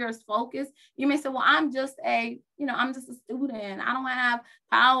little sphere of focus. You may say, well, I'm just a student. I don't have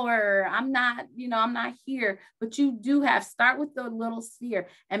power. I'm not here. But you do have, start with the little sphere.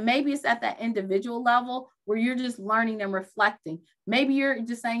 And maybe it's at that individual level where you're just learning and reflecting. Maybe you're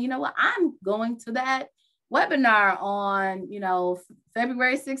just saying, you know what, I'm going to that webinar on,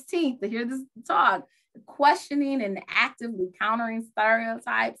 February 16th to hear this talk. Questioning and actively countering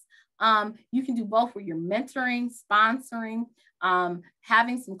stereotypes. You can do both where you're mentoring, sponsoring,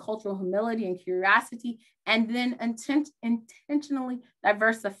 having some cultural humility and curiosity, and then intentionally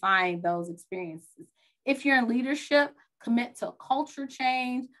diversifying those experiences. If you're in leadership, commit to culture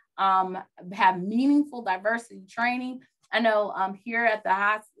change, have meaningful diversity training. I know here at the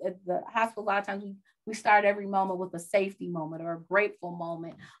hospital, a lot of times we start every moment with a safety moment or a grateful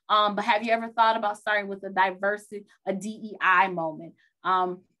moment. But have you ever thought about starting with a DEI moment?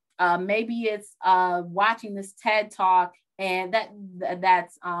 Maybe it's watching this TED talk, and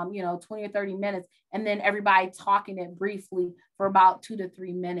that's 20 or 30 minutes, and then everybody talking it briefly for about 2 to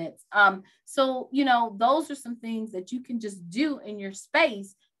 3 minutes. So those are some things that you can just do in your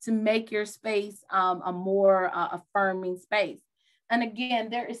space to make your space a more affirming space. And again,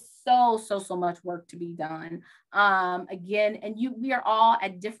 there is so much work to be done. We are all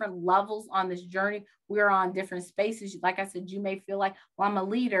at different levels on this journey. We're on different spaces. Like I said, you may feel like, well, I'm a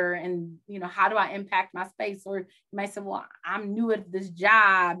leader and, how do I impact my space? Or you might say, well, I'm new at this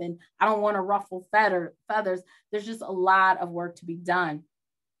job and I don't want to ruffle feathers. There's just a lot of work to be done.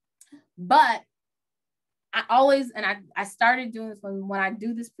 But I started doing this when I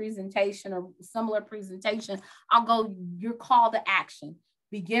do this presentation or similar presentation, I'll go, your call to action.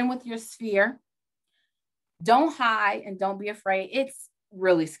 Begin with your sphere. Don't hide and don't be afraid. It's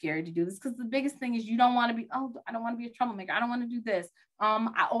really scary to do this because the biggest thing is you don't want to be, I don't want to be a troublemaker. I don't want to do this.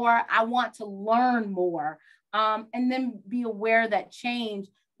 Or I want to learn more. And then be aware that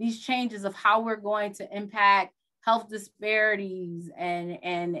these changes of how we're going to impact health disparities and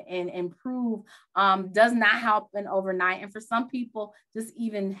improve does not happen overnight. And for some people, just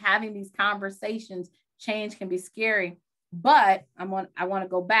even having these conversations, change can be scary. But I want to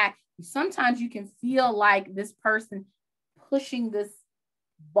go back. Sometimes you can feel like this person pushing this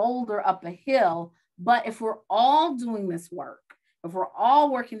boulder up a hill. But if we're all doing this work, if we're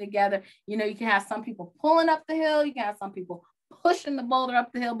all working together, you can have some people pulling up the hill, you can have some people pushing the boulder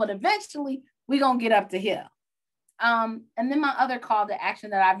up the hill, but eventually we're going to get up the hill. And then my other call to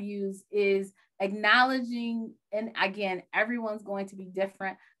action that I've used is acknowledging, and again, everyone's going to be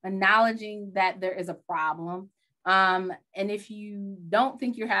different, acknowledging that there is a problem. And if you don't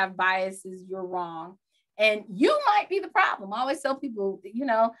think you have biases, you're wrong. And you might be the problem. I always tell people,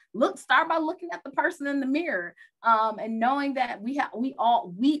 start by looking at the person in the mirror, and knowing that we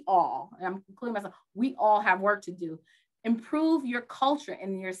all, and I'm including myself, we all have work to do. Improve your culture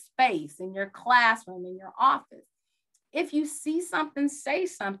in your space, in your classroom, in your office. If you see something, say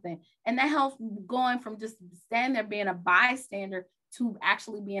something. And that helps going from just standing there being a bystander to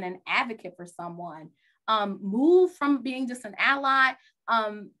actually being an advocate for someone. Move from being just an ally.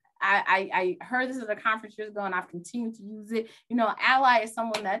 I heard this at a conference years ago and I've continued to use it. Ally is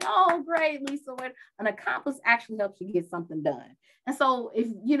someone that, oh, great, Lisa, an accomplice actually helps you get something done. And so if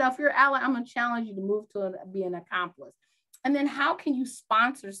you're an ally, I'm going to challenge you to move to be an accomplice. And then how can you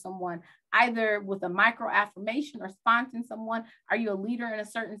sponsor someone, either with a micro affirmation or sponsoring someone? Are you a leader in a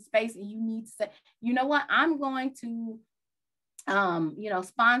certain space and you need to say, you know what, I'm going to,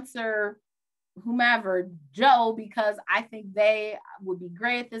 sponsor whomever, Joe, because I think they would be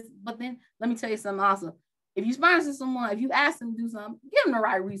great at this. But then let me tell you something also. If you sponsor someone, if you ask them to do something, give them the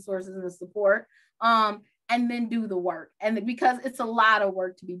right resources and the support, and then do the work. And because it's a lot of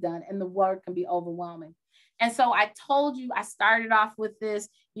work to be done and the work can be overwhelming. And so I told you, I started off with this,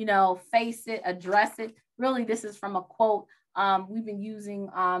 face it, address it. Really, this is from a quote We've been using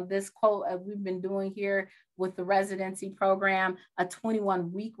this quote we've been doing here with the residency program, a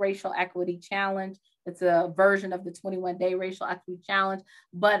 21-week racial equity challenge. It's a version of the 21-day racial equity challenge.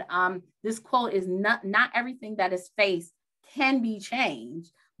 But this quote is not everything that is faced can be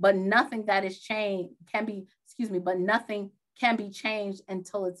changed, but nothing that is changed can be, but nothing can be changed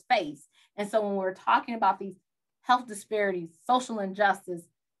until it's faced. And so when we're talking about these health disparities, social injustice,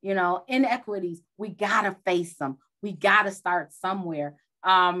 inequities, we gotta face them. We gotta start somewhere.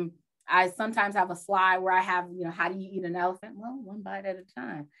 I sometimes have a slide where I have, how do you eat an elephant? Well, one bite at a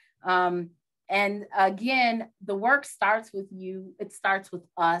time. And again, the work starts with you. It starts with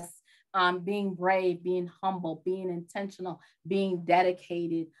us being brave, being humble, being intentional, being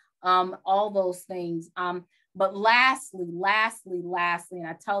dedicated, all those things. But lastly, and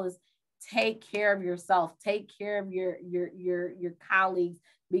I tell this, take care of yourself, take care of your colleagues,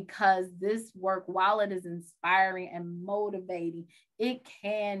 because this work, while it is inspiring and motivating, it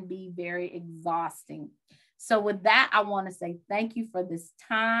can be very exhausting. So with that, I want to say thank you for this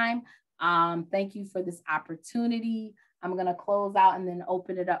time. Thank you for this opportunity. I'm going to close out and then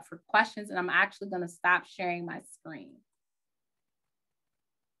open it up for questions. And I'm actually going to stop sharing my screen.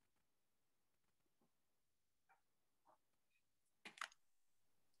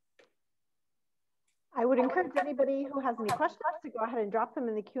 I would encourage anybody who has any questions to go ahead and drop them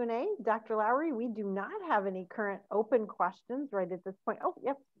in the Q&A. Dr. Lowery, we do not have any current open questions right at this point. Oh,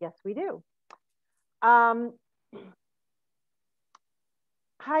 yep, yes, we do. Hi,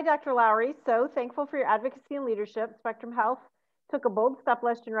 Dr. Lowery. So thankful for your advocacy and leadership. Spectrum Health took a bold step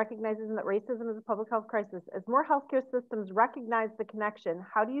last year in recognizing that racism is a public health crisis. As more healthcare systems recognize the connection,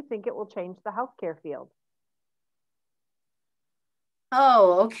 how do you think it will change the healthcare field?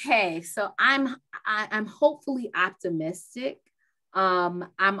 Oh, okay. So I'm hopefully optimistic.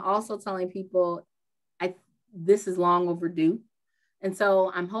 I'm also telling people this is long overdue. And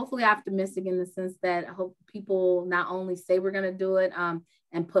so I'm hopefully optimistic in the sense that I hope people not only say we're going to do it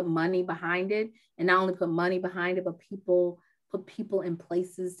and put money behind it, and not only put money behind it, but put people in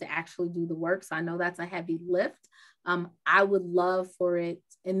places to actually do the work. So I know that's a heavy lift. I would love for it.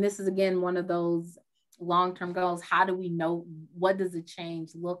 And this is, again, one of those long-term goals. How do we know, what does a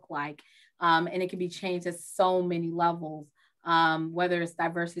change look like? And it can be changed at so many levels, whether it's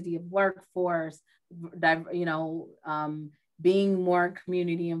diversity of workforce, being more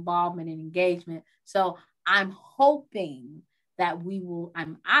community involvement and engagement. So I'm hoping that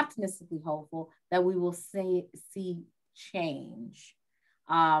I'm optimistically hopeful that we will see change,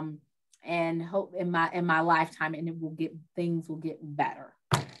 and hope in my lifetime, and things will get better.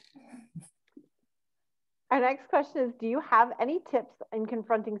 Our next question is, do you have any tips in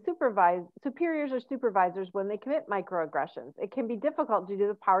confronting superiors or supervisors when they commit microaggressions? It can be difficult due to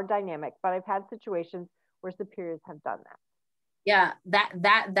the power dynamic, but I've had situations where superiors have done that. Yeah,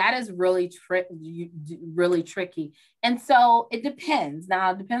 that is really really tricky. And so it depends.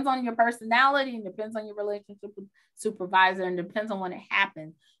 Now, it depends on your personality, and depends on your relationship with supervisor, and depends on when it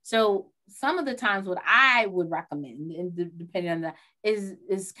happens. So some of the times what I would recommend, and depending on that,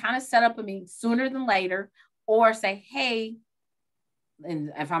 is kind of set up a meeting sooner than later, or say, hey,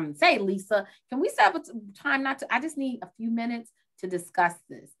 and if I'm say, Lisa, can we set up a time I just need a few minutes to discuss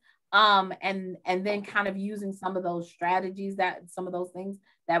this. And then kind of using some of those strategies, some of those things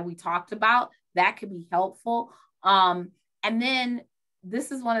that we talked about, that could be helpful. And then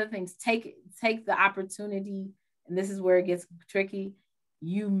this is one of the things, take the opportunity, and this is where it gets tricky.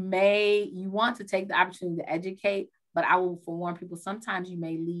 You want to take the opportunity to educate, but I will forewarn people, sometimes you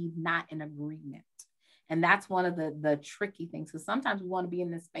may leave not in agreement. And that's one of the tricky things. Because sometimes we want to be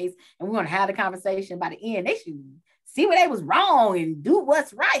in this space and we want to have the conversation. By the end, they should see where they was wrong and do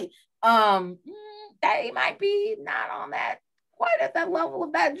what's right. They might be not on that quite at that level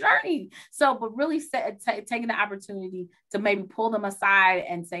of that journey. So, but really taking the opportunity to maybe pull them aside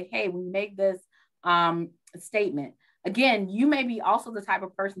and say, hey, we make this statement. Again, you may be also the type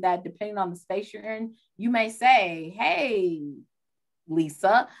of person that, depending on the space you're in, you may say, hey,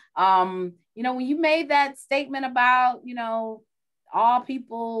 Lisa, when you made that statement about, all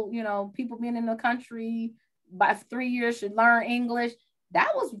people, people being in the country by 3 years should learn English,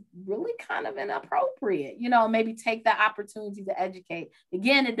 that was really kind of inappropriate. Maybe take that opportunity to educate.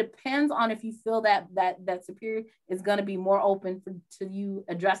 Again, it depends on if you feel that superior is going to be more open to you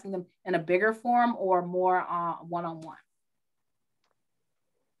addressing them in a bigger forum or more one-on-one.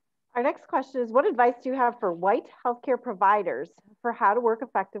 Our next question is, what advice do you have for white healthcare providers for how to work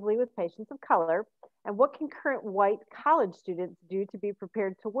effectively with patients of color? And what can current white college students do to be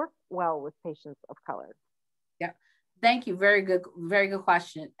prepared to work well with patients of color? Yeah, thank you. Very good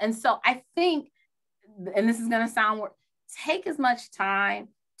question. And so I think, and this is going to sound, take as much time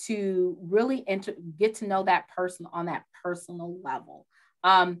to really get to know that person on that personal level.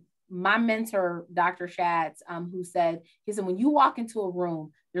 My mentor, Dr. Schatz, who said, when you walk into a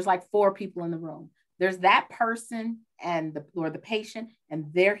room, there's like 4 people in the room. There's that person and the patient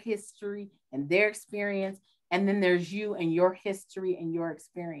and their history and their experience. And then there's you and your history and your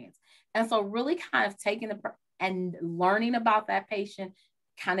experience. And so really kind of taking and learning about that patient,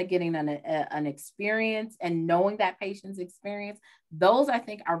 kind of getting an experience and knowing that patient's experience. Those, I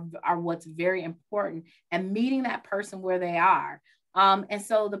think, are what's very important, and meeting that person where they are. And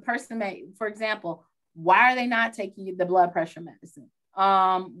so the person may, for example, why are they not taking the blood pressure medicine?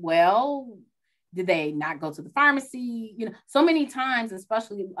 Well, did they not go to the pharmacy? You know, so many times,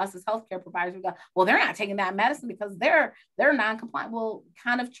 especially us as healthcare providers, we go, well, they're not taking that medicine because they're non-compliant. Well,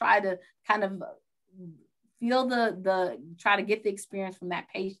 kind of try to feel try to get the experience from that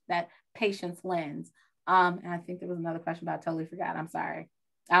patient's lens. And I think there was another question, but I totally forgot. I'm sorry.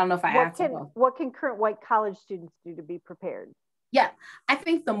 I don't know if I answered both. What can current white college students do to be prepared? Yeah, I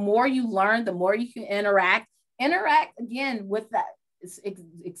think the more you learn, the more you can interact again with that.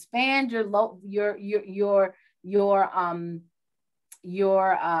 Expand your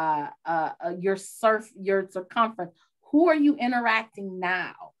circumference. Who are you interacting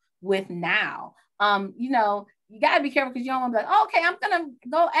with now? You know, you got to be careful, because you don't want to be like, oh, okay, I'm gonna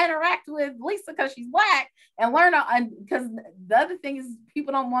go interact with Lisa because she's Black and learn. Because the other thing is,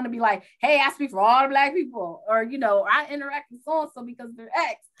 people don't want to be like, hey, I speak for all the Black people, or you know, I interact with so and so because they're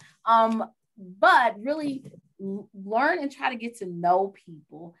X. But really learn and try to get to know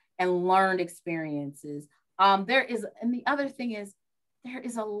people and learn experiences. And the other thing is, there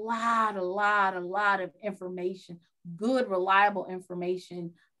is a lot of information, good, reliable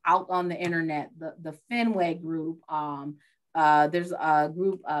information out on the internet. The Fenway group, there's a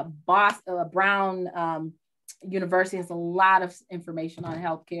group, Brown University has a lot of information on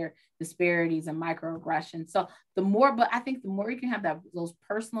healthcare disparities and microaggressions. So I think the more you can have those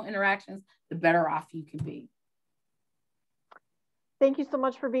personal interactions, the better off you can be. Thank you so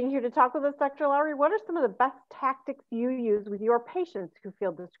much for being here to talk with us, Dr. Lowery. What are some of the best tactics you use with your patients who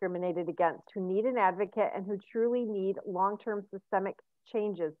feel discriminated against, who need an advocate, and who truly need long-term systemic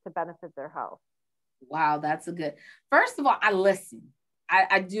changes to benefit their health? Wow, that's a good. First of all, I listen.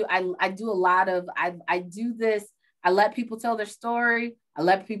 I do a lot of, I do this. I let people tell their story. I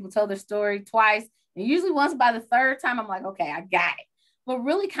let people tell their story twice. And usually once by the 3rd time, I'm like, okay, I got it. But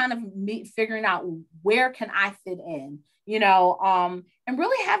really kind of figuring out where can I fit in, you know, and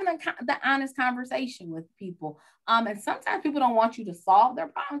really having the honest conversation with people. And sometimes people don't want you to solve their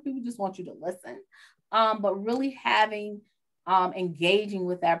problems. People just want you to listen. But really engaging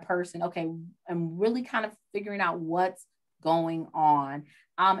with that person, okay, and really kind of figuring out what's going on,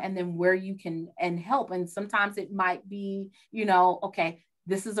 and then where you can help. And sometimes it might be, you know, okay,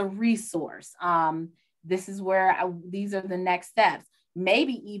 this is a resource. This is where these are the next steps.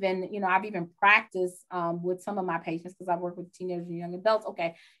 Maybe even, you know, I've even practiced with some of my patients, because I work with teenagers and young adults.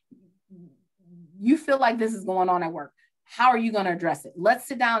 Okay, you feel like this is going on at work. How are you going to address it? Let's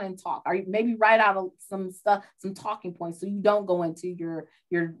sit down and talk. Or maybe write out some stuff, some talking points, so you don't go into your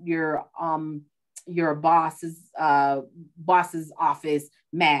boss's office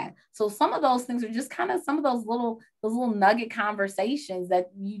mad. So some of those things are just kind of some of those little nugget conversations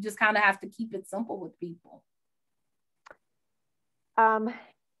that you just kind of have to keep it simple with people.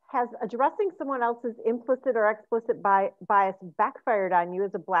 Has addressing someone else's implicit or explicit bias backfired on you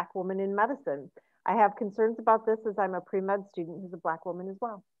as a Black woman in medicine? I have concerns about this, as I'm a pre-med student who's a Black woman as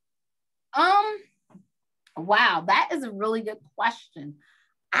well. Wow, that is a really good question.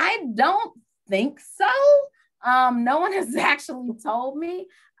 I don't think so. No one has actually told me.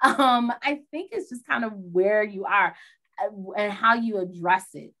 I think it's just kind of where you are and how you address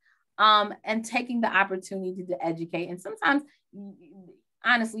it, and taking the opportunity to educate. And sometimes,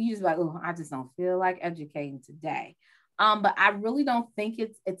 honestly, you just like, oh, I just don't feel like educating today. But I really don't think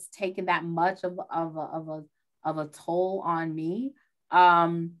it's taken that much of a toll on me.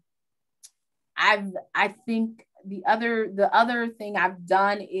 I think the other thing I've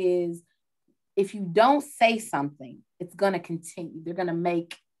done is, if you don't say something, it's going to continue. They're going to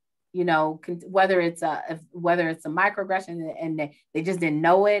make, you know, whether it's a microaggression and they just didn't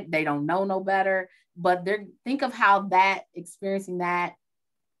know it, they don't know no better. But think of how that experiencing that,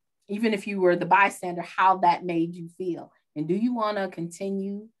 even if you were the bystander, how that made you feel. And do you want to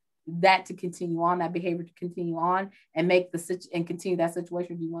continue that behavior to continue on and continue that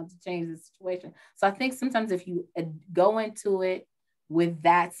situation? Do you want to change the situation? So I think sometimes if you go into it with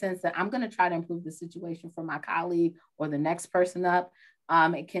that sense that I'm going to try to improve the situation for my colleague or the next person up,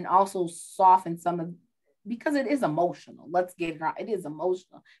 it can also soften some of because it is emotional. Let's get it right. It is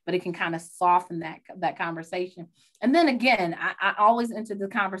emotional, but it can kind of soften that conversation. And then again, I always enter the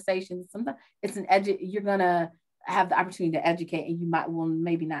conversation. Sometimes it's you're gonna have the opportunity to educate, and you will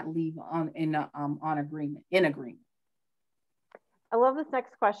maybe not leave on agreement. I love this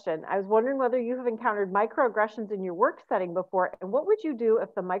next question. I was wondering whether you have encountered microaggressions in your work setting before, and what would you do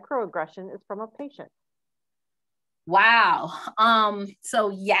if the microaggression is from a patient? Wow. So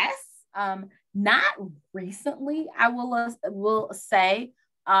yes, not recently, I will say.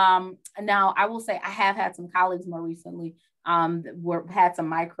 Now I will say I have had some colleagues more recently had some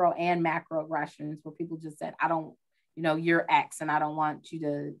micro and macroaggressions where people just said, I don't, you're X and I don't want you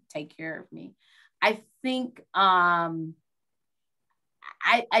to take care of me. I think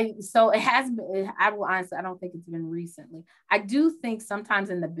so it has been, I will honestly, I don't think it's been recently. I do think sometimes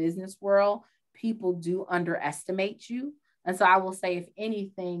in the business world, people do underestimate you. And so I will say, if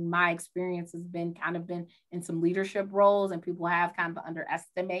anything, my experience has been in some leadership roles and people have kind of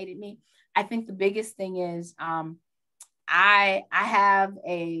underestimated me. I think the biggest thing is I have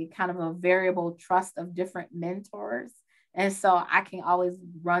a kind of a variable trust of different mentors. And so I can always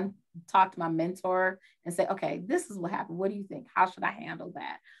talk to my mentor and say, okay, this is what happened. What do you think? How should I handle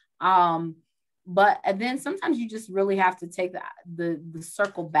that? But then sometimes you just really have to take the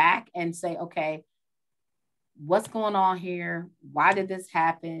circle back and say, okay, what's going on here? Why did this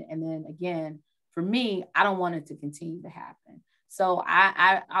happen? And then again, for me, I don't want it to continue to happen. So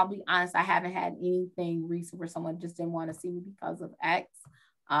I'll be honest, I haven't had anything recent where someone just didn't want to see me because of X.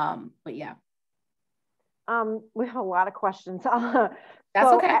 But yeah. We have a lot of questions.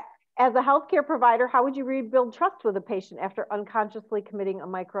 That's okay. As a healthcare provider, how would you rebuild trust with a patient after unconsciously committing a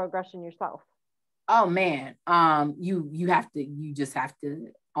microaggression yourself? Oh man, you just have to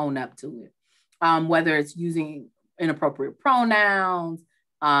own up to it. Whether it's using inappropriate pronouns,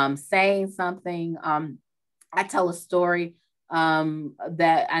 saying something. I tell a story and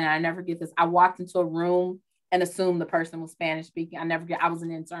I never get this. I walked into a room and assumed the person was Spanish speaking. I was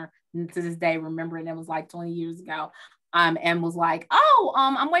an intern, and to this day, remember, and it was like 20 years ago. And was like,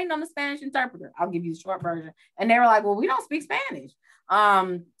 I'm waiting on the Spanish interpreter. I'll give you the short version. And they were like, well, we don't speak Spanish.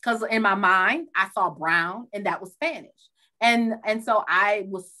 Because in my mind, I saw brown and that was Spanish. And so I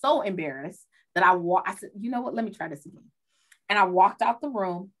was so embarrassed that I said, you know what, let me try this again. And I walked out the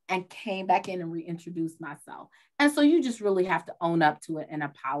room and came back in and reintroduced myself. And so you just really have to own up to it and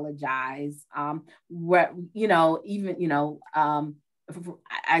apologize. For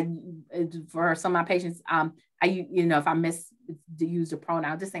some of my patients, if I use a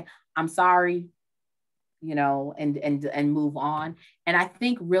pronoun, just saying, I'm sorry, and move on. And I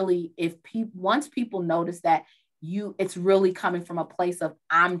think really once people notice that it's really coming from a place of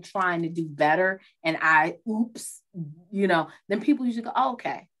I'm trying to do better and then people usually go, oh,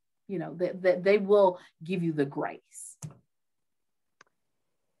 okay. They will give you the grace.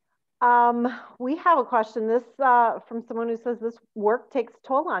 We have a question. This from someone who says, this work takes a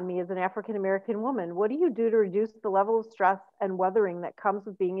toll on me as an African-American woman. What do you do to reduce the level of stress and weathering that comes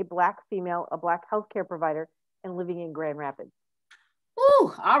with being a Black female, a Black healthcare provider, and living in Grand Rapids?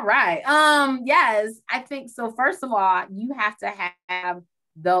 Ooh, all right. Yes, I think so. First of all, you have to have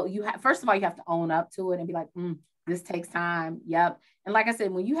you have to own up to it and be like, this takes time. Yep. And like I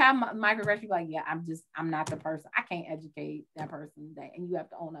said, when you have microaggression, you're like, yeah, I'm not the person. I can't educate that person today. And you have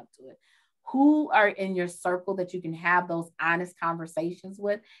to own up to it. Who are in your circle that you can have those honest conversations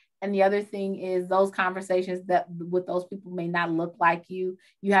with? And the other thing is those conversations that with those people may not look like you.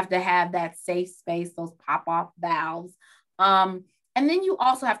 You have to have that safe space, those pop-off valves. And then you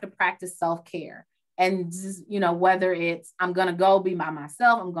also have to practice self-care. And just, whether it's I'm going to go be by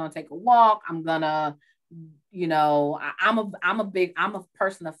myself, I'm going to take a walk, I'm going to, I'm a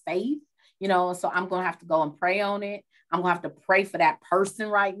person of faith, so I'm going to have to go and pray on it. I'm going to have to pray for that person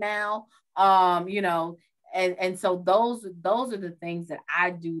right now. And so those are the things that I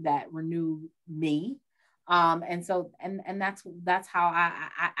do that renew me. And that's how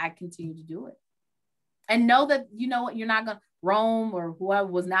I continue to do it. And know that, you're not going to Rome or whoever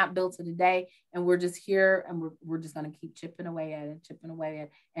was not built to today. And we're just here and we're just going to keep chipping away at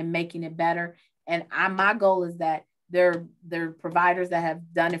it and making it better. And my goal is that there are providers that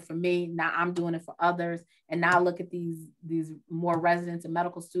have done it for me. Now I'm doing it for others. And now I look at these more residents and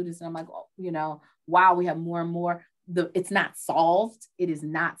medical students. And I'm like, wow, we have more and more. It's not solved. It is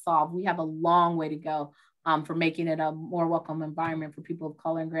not solved. We have a long way to go for making it a more welcome environment for people of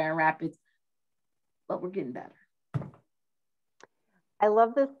color in Grand Rapids. But we're getting better. I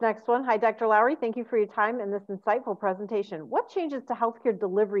love this next one. Hi, Dr. Lowery. Thank you for your time and this insightful presentation. What changes to healthcare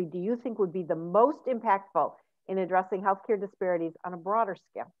delivery do you think would be the most impactful in addressing healthcare disparities on a broader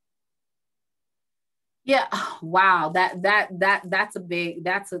scale? Yeah. Wow. That's a big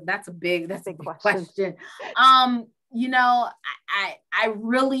question. I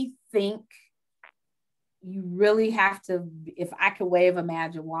really think you really have to, if I could wave a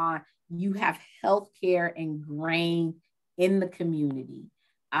magic wand, you have healthcare ingrained in the community.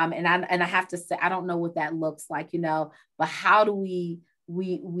 And I have to say, I don't know what that looks like, but how do we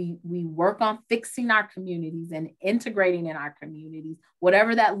work on fixing our communities and integrating in our communities,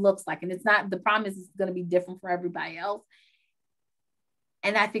 whatever that looks like. And it's not, the problem is it's going to be different for everybody else.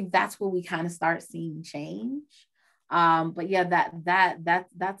 And I think that's where we kind of start seeing change. But yeah,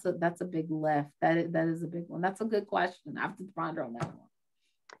 that's a big lift. That is a big one. That's a good question. I have to ponder on that one.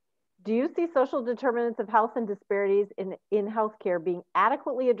 Do you see social determinants of health and disparities in healthcare being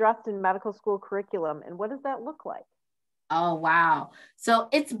adequately addressed in medical school curriculum? And what does that look like? Oh, wow. So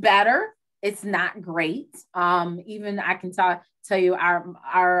it's better. It's not great. Even I can tell you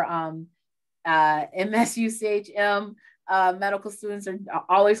our MSUCHM medical students are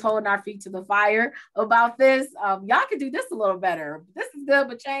always holding our feet to the fire about this. Y'all can do this a little better. This is good,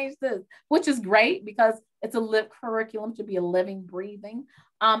 but change this, which is great because it's a lived curriculum to be a living, breathing.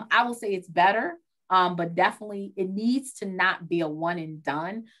 I will say it's better, but definitely it needs to not be a one and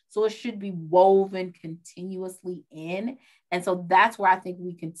done. So it should be woven continuously in. And so that's where I think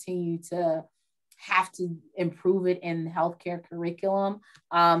we continue to have to improve it in the healthcare curriculum.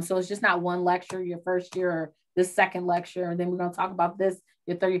 So it's just not one lecture your first year or this second lecture, and then we're going to talk about this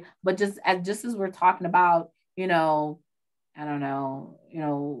your third year. But just as we're talking about, I don't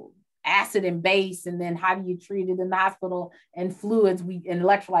know, acid and base, and then how do you treat it in the hospital, and fluids, and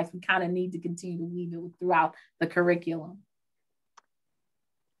electrolytes, we kind of need to continue to weave it throughout the curriculum.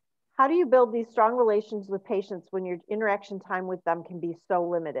 How do you build these strong relations with patients when your interaction time with them can be so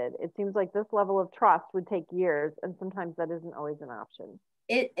limited? It seems like this level of trust would take years, and sometimes that isn't always an option.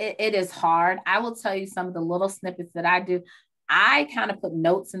 It is hard. I will tell you some of the little snippets that I do. I kind of put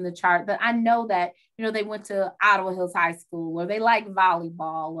notes in the chart that I know that, they went to Ottawa Hills High School, or they like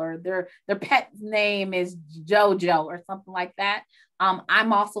volleyball, or their pet's name is JoJo or something like that.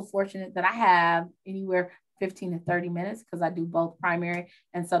 I'm also fortunate that I have anywhere 15 to 30 minutes because I do both primary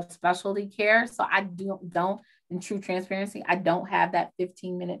and subspecialty care. So I don't, in true transparency, I don't have that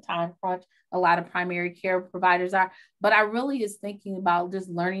 15-minute time crunch a lot of primary care providers are, but I really is thinking about just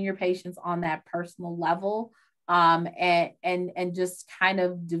learning your patients on that personal level, and just kind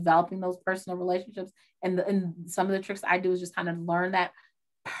of developing those personal relationships. And some of the tricks I do is just kind of learn that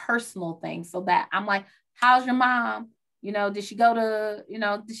personal thing, so that I'm like, how's your mom? Did she go to,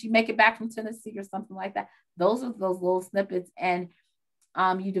 did she make it back from Tennessee or something like that? Those are those little snippets. And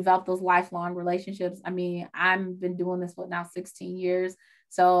you develop those lifelong relationships. I mean, I've been doing this for now 16 years.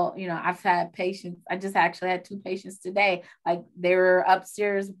 So, I've had patients. I just actually had 2 patients today. Like, they were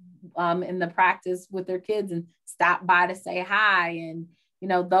upstairs in the practice with their kids and stopped by to say hi. And,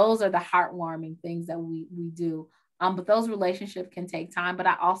 those are the heartwarming things that we do. But those relationships can take time. But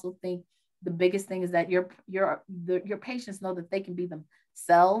I also think the biggest thing is that your patients know that they can be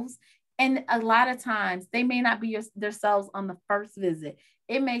themselves. And a lot of times they may not be themselves on the first visit.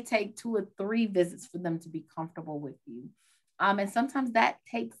 It may take 2 or 3 visits for them to be comfortable with you. And sometimes that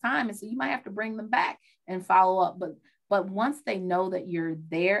takes time. And so you might have to bring them back and follow up. But once they know that you're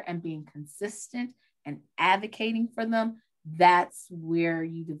there and being consistent and advocating for them, that's where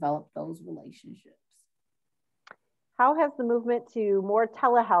you develop those relationships. How has the movement to more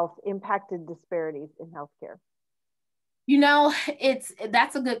telehealth impacted disparities in healthcare?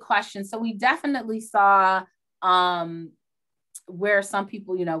 That's a good question. So we definitely saw where some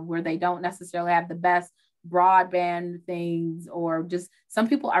people, where they don't necessarily have the best broadband things, or just some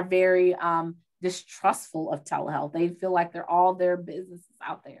people are very distrustful of telehealth. They feel like they're all their businesses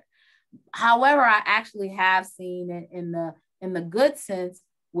out there. However, I actually have seen it in the good sense,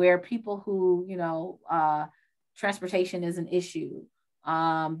 where people who, transportation is an issue.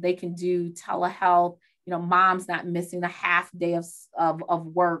 They can do telehealth. Mom's not missing a half day of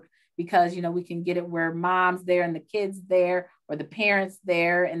work because, we can get it where mom's there and the kids there, or the parents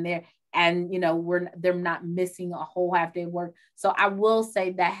there and there, and, they're not missing a whole half day of work. So I will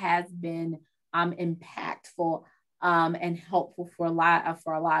say that has been impactful and helpful for a lot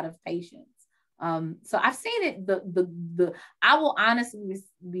of patients. So I've seen it. I will honestly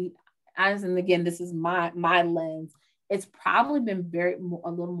be honest, and again, this is my lens. It's probably been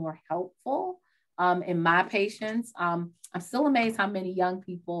a little more helpful in my patients. I'm still amazed how many young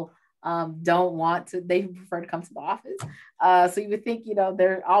people don't want to, they prefer to come to the office. So you would think,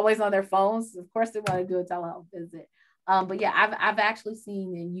 they're always on their phones. Of course, they want to do a telehealth visit. But yeah, I've actually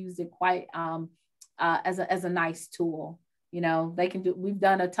seen and used it quite as a nice tool They can do, we've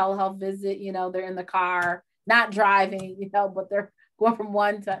done a telehealth visit, they're in the car, not driving, but they're going from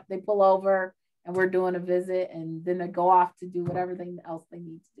one to, they pull over and we're doing a visit, and then they go off to do whatever else they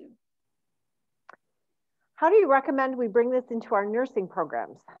need to do. How do you recommend we bring this into our nursing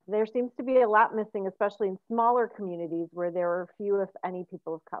programs? There seems to be a lot missing, especially in smaller communities where there are few, if any,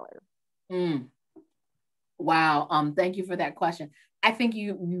 people of color. Wow. Thank you for that question. I think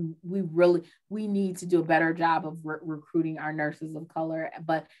we need to do a better job of recruiting our nurses of color,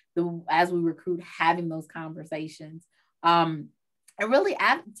 but as we recruit, having those conversations, and really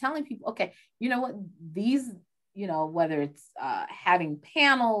telling people, okay, you know what, these, whether it's having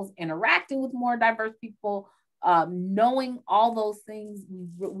panels, interacting with more diverse people, knowing all those things,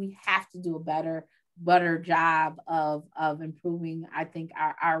 we have to do a better job of improving, I think,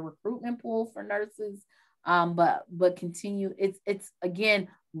 our recruitment pool for nurses. But continue, it's again,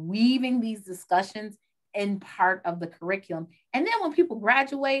 weaving these discussions in part of the curriculum. And then when people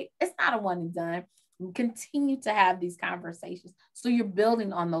graduate, it's not a one and done. We continue to have these conversations. So you're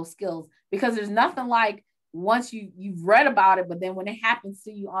building on those skills, because there's nothing like once you've read about it, but then when it happens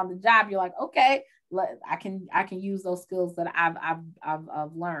to you on the job, you're like, okay, I can use those skills that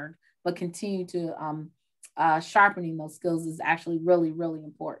I've learned. But continue to sharpening those skills is actually really, really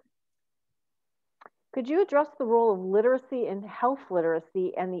important. Could you address the role of literacy and health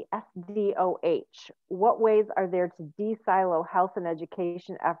literacy and the SDOH? What ways are there to de-silo health and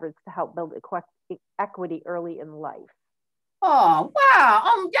education efforts to help build equity early in life? Oh,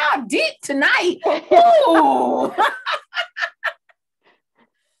 wow. Y'all deep tonight. Ooh.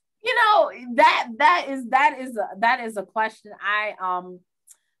 That is a question.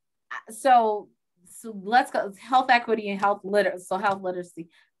 So let's go health equity and health literacy.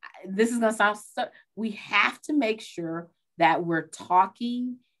 This is going to sound we have to make sure that we're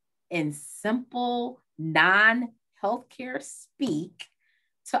talking in simple, non-healthcare speak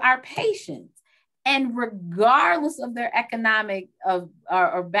to our patients, and regardless of their economic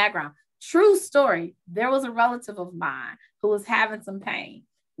or background. True story. There was a relative of mine who was having some pain,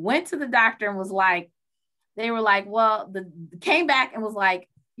 went to the doctor and was like, they were like, well, came back and was like,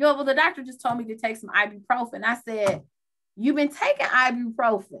 well, the doctor just told me to take some ibuprofen. I said, you've been taking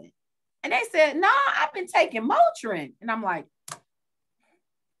ibuprofen? And they said, no, I've been taking Motrin. And I'm like,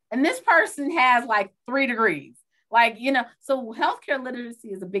 and this person has like 3 degrees. Like, so healthcare literacy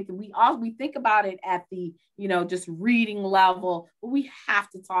is a big thing. We think about it at the, just reading level, but we have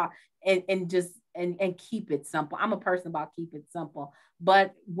to talk and just keep it simple. I'm a person about keep it simple,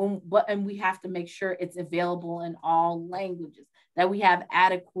 and we have to make sure it's available in all languages, that we have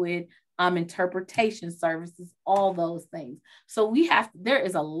adequate interpretation services, all those things. So there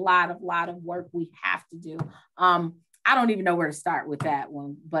is a lot of work we have to do. I don't even know where to start with that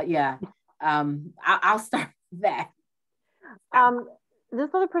one, but yeah, I'll start with that. This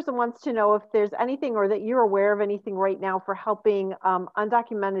other person wants to know if there's anything, or that you're aware of anything right now for helping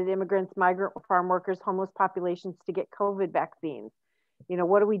undocumented immigrants, migrant farm workers, homeless populations to get COVID vaccines.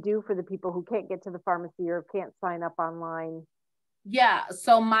 What do we do for the people who can't get to the pharmacy or can't sign up online? Yeah,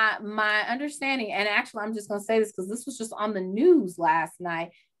 so my understanding, and actually I'm just going to say this because this was just on the news last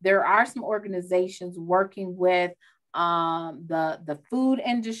night, there are some organizations working with the food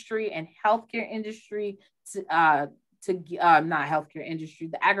industry and healthcare industry not healthcare industry,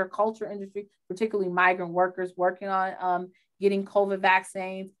 the agriculture industry, particularly migrant workers, working on getting COVID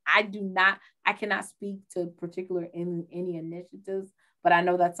vaccines. I cannot speak to particular any initiatives, but I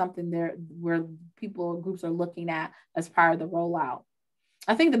know that's something there where groups are looking at as part of the rollout.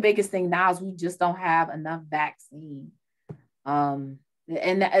 I think the biggest thing now is we just don't have enough vaccine.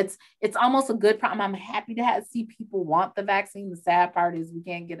 And it's almost a good problem. I'm happy to see people want the vaccine. The sad part is we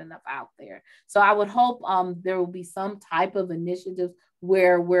can't get enough out there. So I would hope there will be some type of initiatives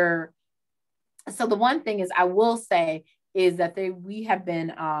where so the one thing is I will say is that we have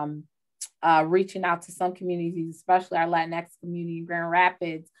been reaching out to some communities, especially our Latinx community in Grand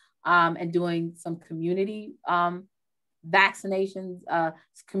Rapids, and doing some community vaccinations,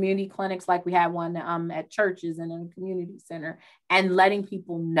 community clinics, like we had one at churches and in a community center, and letting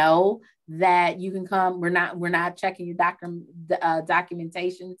people know that you can come. We're not checking your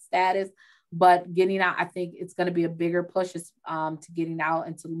documentation status, but getting out. I think it's going to be a bigger push to getting out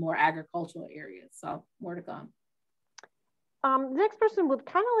into more agricultural areas. So more to come. The next person would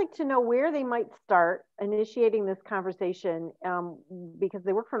kind of like to know where they might start initiating this conversation, because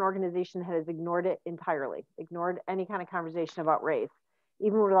they work for an organization that has ignored it entirely, ignored any kind of conversation about race,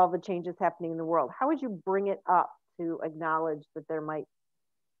 even with all the changes happening in the world. How would you bring it up to acknowledge that there might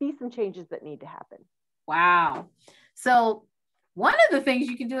be some changes that need to happen? Wow. So one of the things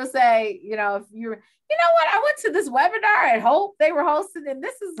you can do is say, if you're, you know what, I went to this webinar at Hope, they were hosting, and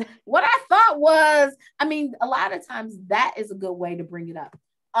this is what I thought was, a lot of times that is a good way to bring it up.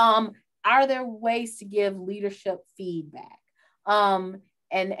 Are there ways to give leadership feedback?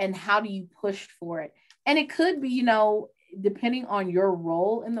 And how do you push for it? And it could be, depending on your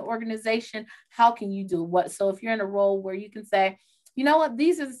role in the organization, how can you do what? So if you're in a role where you can say, you know what,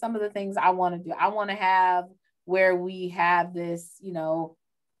 these are some of the things I want to do. I want to have where we have this,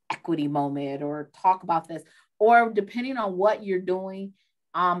 equity moment, or talk about this, or depending on what you're doing,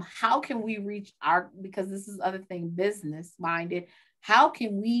 how can we reach because this is other thing, business minded, how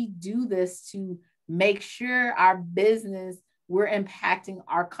can we do this to make sure our business, we're impacting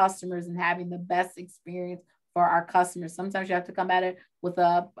our customers and having the best experience for our customers? Sometimes you have to come at it with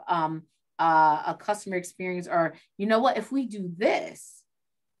a customer experience, or, you know what, if we do this,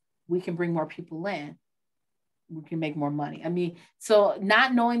 we can bring more people in, we can make more money. So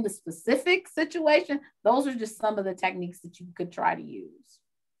not knowing the specific situation, those are just some of the techniques that you could try to use.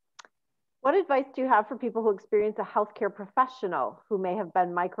 What advice do you have for people who experience a healthcare professional who may have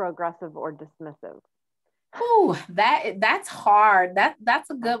been microaggressive or dismissive? Oh, that's hard. That's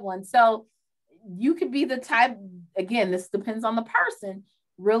a good one. So you could be the type, again, this depends on the person,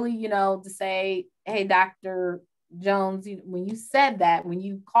 really, to say, hey, Dr. Jones, when you said that, when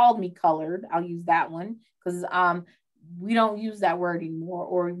you called me colored, I'll use that one, because we don't use that word anymore.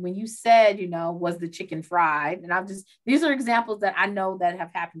 Or when you said, was the chicken fried? And these are examples that I know that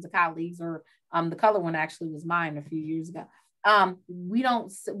have happened to colleagues, or the color one actually was mine a few years ago. We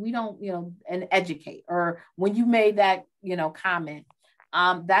don't, and educate, or when you made that, comment,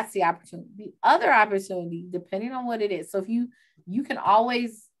 that's the opportunity. The other opportunity, depending on what it is. So if you can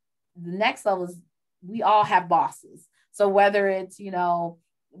always, the next level is, we all have bosses. So whether it's,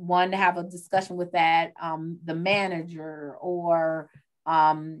 one to have a discussion with that, the manager, or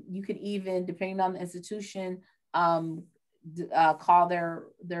you could even, depending on the institution, call their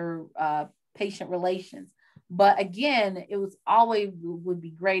patient relations. But again, it was always would be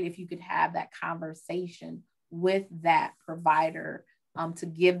great if you could have that conversation with that provider, to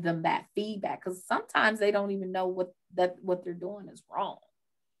give them that feedback, because sometimes they don't even know what they're doing is wrong.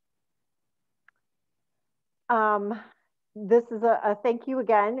 This is a thank you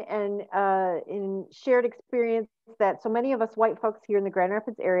again, and in shared experience that so many of us white folks here in the Grand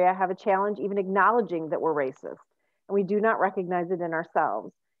Rapids area have a challenge even acknowledging that we're racist, and we do not recognize it in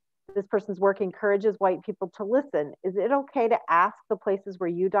ourselves. This person's work encourages white people to listen. Is it okay to ask the places where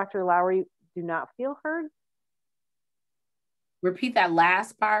you, Dr. Lowery, do not feel heard? Repeat that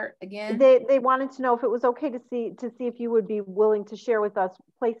last part again. They wanted to know if it was okay to see if you would be willing to share with us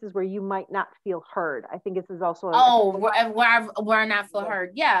places where you might not feel heard. I think this is also where I not feel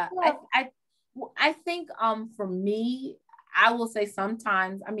heard. Yeah. I think for me, I will say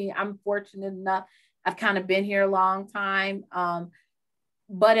sometimes, I'm fortunate enough, I've kind of been here a long time.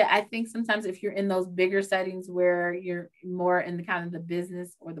 But I think sometimes if you're in those bigger settings where you're more in the kind of the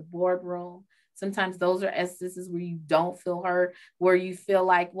business or the boardroom, sometimes those are instances where you don't feel heard, where you feel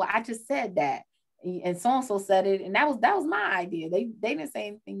like, well, I just said that, and so-and-so said it, and that was my idea. They didn't say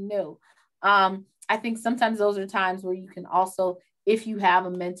anything new. I think sometimes those are times where you can also, if you have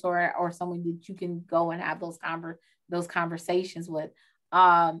a mentor or someone that you can go and have those conversations with.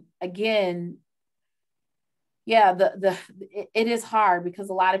 Again, yeah, it is hard because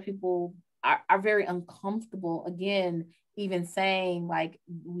a lot of people are very uncomfortable, again, even saying like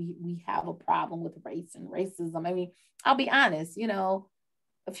we have a problem with race and racism. I'll be honest,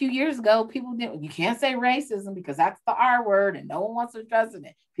 a few years ago, people didn't, you can't say racism because that's the R word and no one wants to address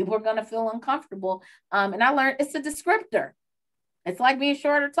it. People are going to feel uncomfortable. And I learned it's a descriptor. It's like being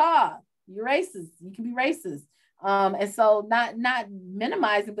short or tall. You're racist. You can be racist. And so not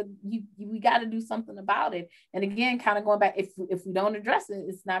minimizing, but we got to do something about it. And again, kind of going back, if we don't address it,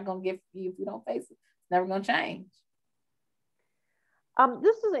 it's not going to get, if we don't face it, it's never going to change.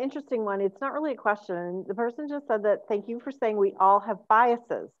 This is an interesting one. It's not really a question. The person just said that, thank you for saying we all have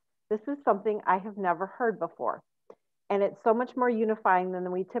biases. This is something I have never heard before. And it's so much more unifying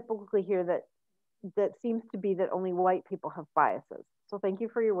than we typically hear that seems to be that only white people have biases. So thank you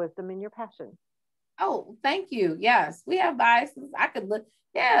for your wisdom and your passion. Oh, thank you. Yes, we have biases. I could look.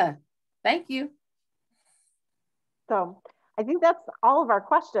 Yeah, thank you. So I think that's all of our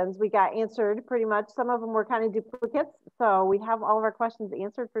questions we got answered pretty much. Some of them were kind of duplicates. So we have all of our questions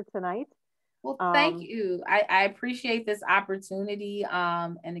answered for tonight. Well, thank you. I appreciate this opportunity.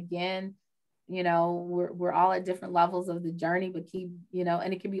 And again, we're all at different levels of the journey, but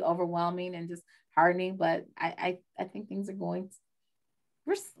and it can be overwhelming and just hardening, but I think things are going to,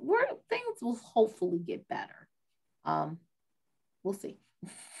 things will hopefully get better. we'll see.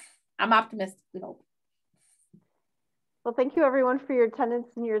 I'm optimistic, we hope. Well, thank you everyone for your attendance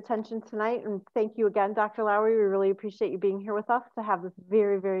and your attention tonight. And thank you again, Dr. Lowery. We really appreciate you being here with us to have this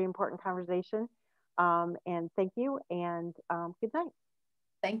very, very important conversation. And thank you and good night.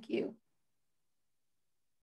 Thank you.